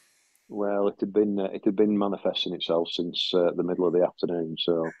well, it had been manifesting itself since the middle of the afternoon.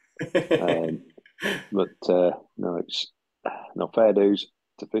 So, um, but no, it's no fair dues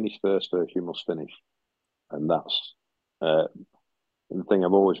to finish first. You must finish, and that's uh, the thing. I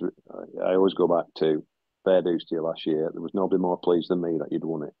always go back to fair dues to you last year. There was nobody more pleased than me that you'd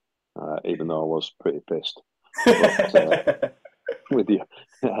won it, even though I was pretty pissed. But with you,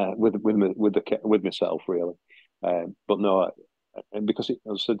 with myself really. But no, and because as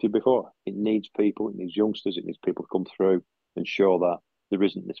I said to you before, it needs people, it needs youngsters, it needs people to come through and show that there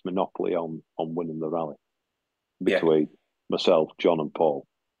isn't this monopoly on winning the rally yeah, between myself, John, and Paul.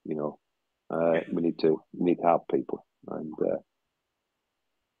 You know, yeah. we need to have people, and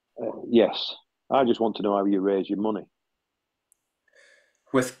yes, I just want to know how you raise your money.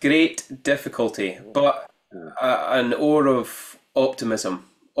 With great difficulty, Yeah, but yeah, an aura of optimism,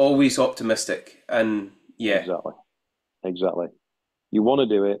 always optimistic, and yeah, exactly, exactly. You want to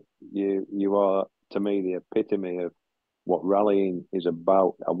do it. You are to me the epitome of what rallying is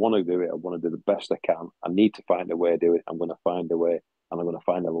about. I want to do it. I want to do the best I can. I need to find a way to do it. I'm going to find a way, and I'm going to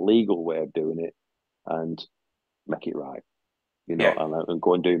find a legal way of doing it and make it right. yeah, And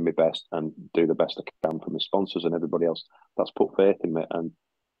go and do my best and do the best I can for my sponsors and everybody else that's put faith in me. And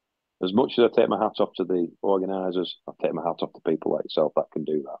as much as I take my hat off to the organisers, I take my hat off to people like yourself that can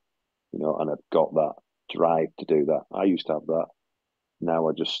do that. And I've got that drive to do that. I used to have that. Now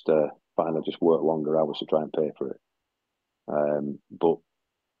I just find I just work longer hours to try and pay for it. But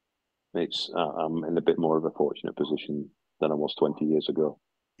I'm in a bit more of a fortunate position than I was 20 years ago.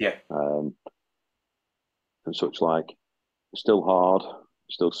 yeah, Um, and such like, still hard,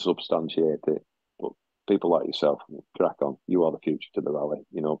 still substantiate it, but people like yourself, crack on. You are the future to the rally,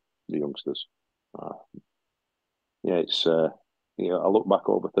 the youngsters. Uh, yeah, I look back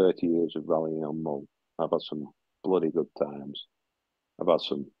over 30 years of rallying on Mull. I've had some bloody good times. I've had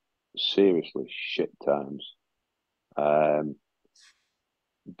some seriously shit times. Um,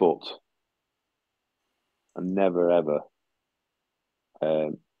 but I never ever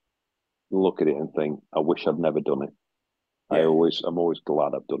um, look at it and think, I wish I'd never done it. yeah, I'm always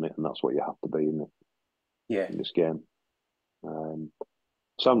glad I've done it, and that's what you have to be yeah. in this game. Um,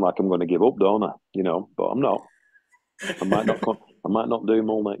 Sound like I'm going to give up, don't I? But I'm not. I might not. I might not do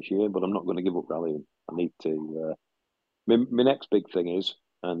Mull next year, but I'm not going to give up rallying. I need to. My next big thing is,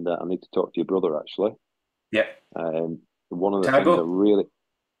 and I need to talk to your brother actually. Yeah. One of the things I Otago? really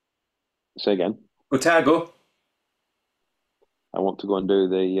say again. Otago? I want to go and do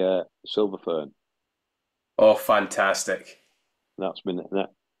the Silver Fern. Oh, fantastic. That's been that.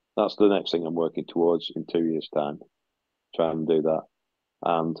 That's the next thing I'm working towards in 2 years' time. Try and do that,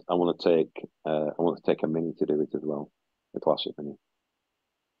 and I want to take a mini to do it as well, the classic mini.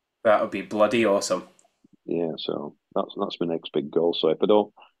 That would be bloody awesome. Yeah, so that's my next big goal. So if I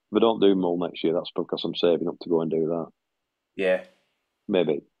don't do Mull next year, that's because I'm saving up to go and do that. Yeah.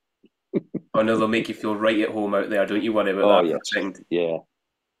 Maybe. Oh no, they'll make you feel right at home out there. Don't you worry about Oh that for yes, a second. yeah,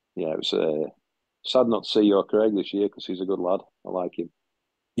 yeah. It was sad not to see your Craig this year because he's a good lad. I like him.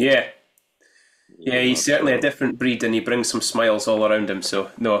 Yeah. Yeah, he's certainly a So different breed and he brings some smiles all around him. So,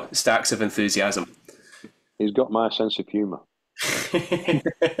 no, stacks of enthusiasm. he's got my sense of humour.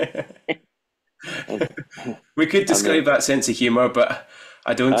 and, We could and describe that sense of humour, but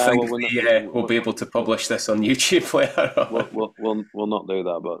I don't think well, we're not, we will be able to publish this on YouTube later on. we'll not do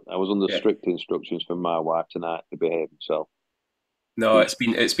that. But I was under Yeah. strict instructions from my wife tonight to behave himself. No,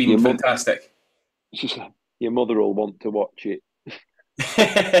 She, it's been your mum, fantastic. she said, your mother will want to watch it.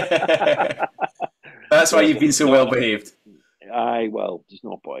 That's why So you've been so well no, behaved. well, there's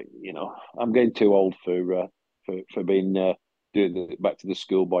no point. I'm getting too old for being doing back to the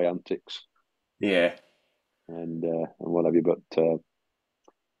schoolboy antics Yeah. and what have you. But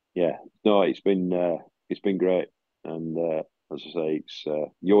yeah, no, it's been great, and as I say, it's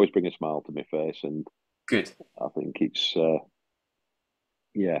you always bring a smile to my face, and Good. I think it's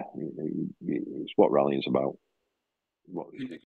yeah, it's what rallying's about. What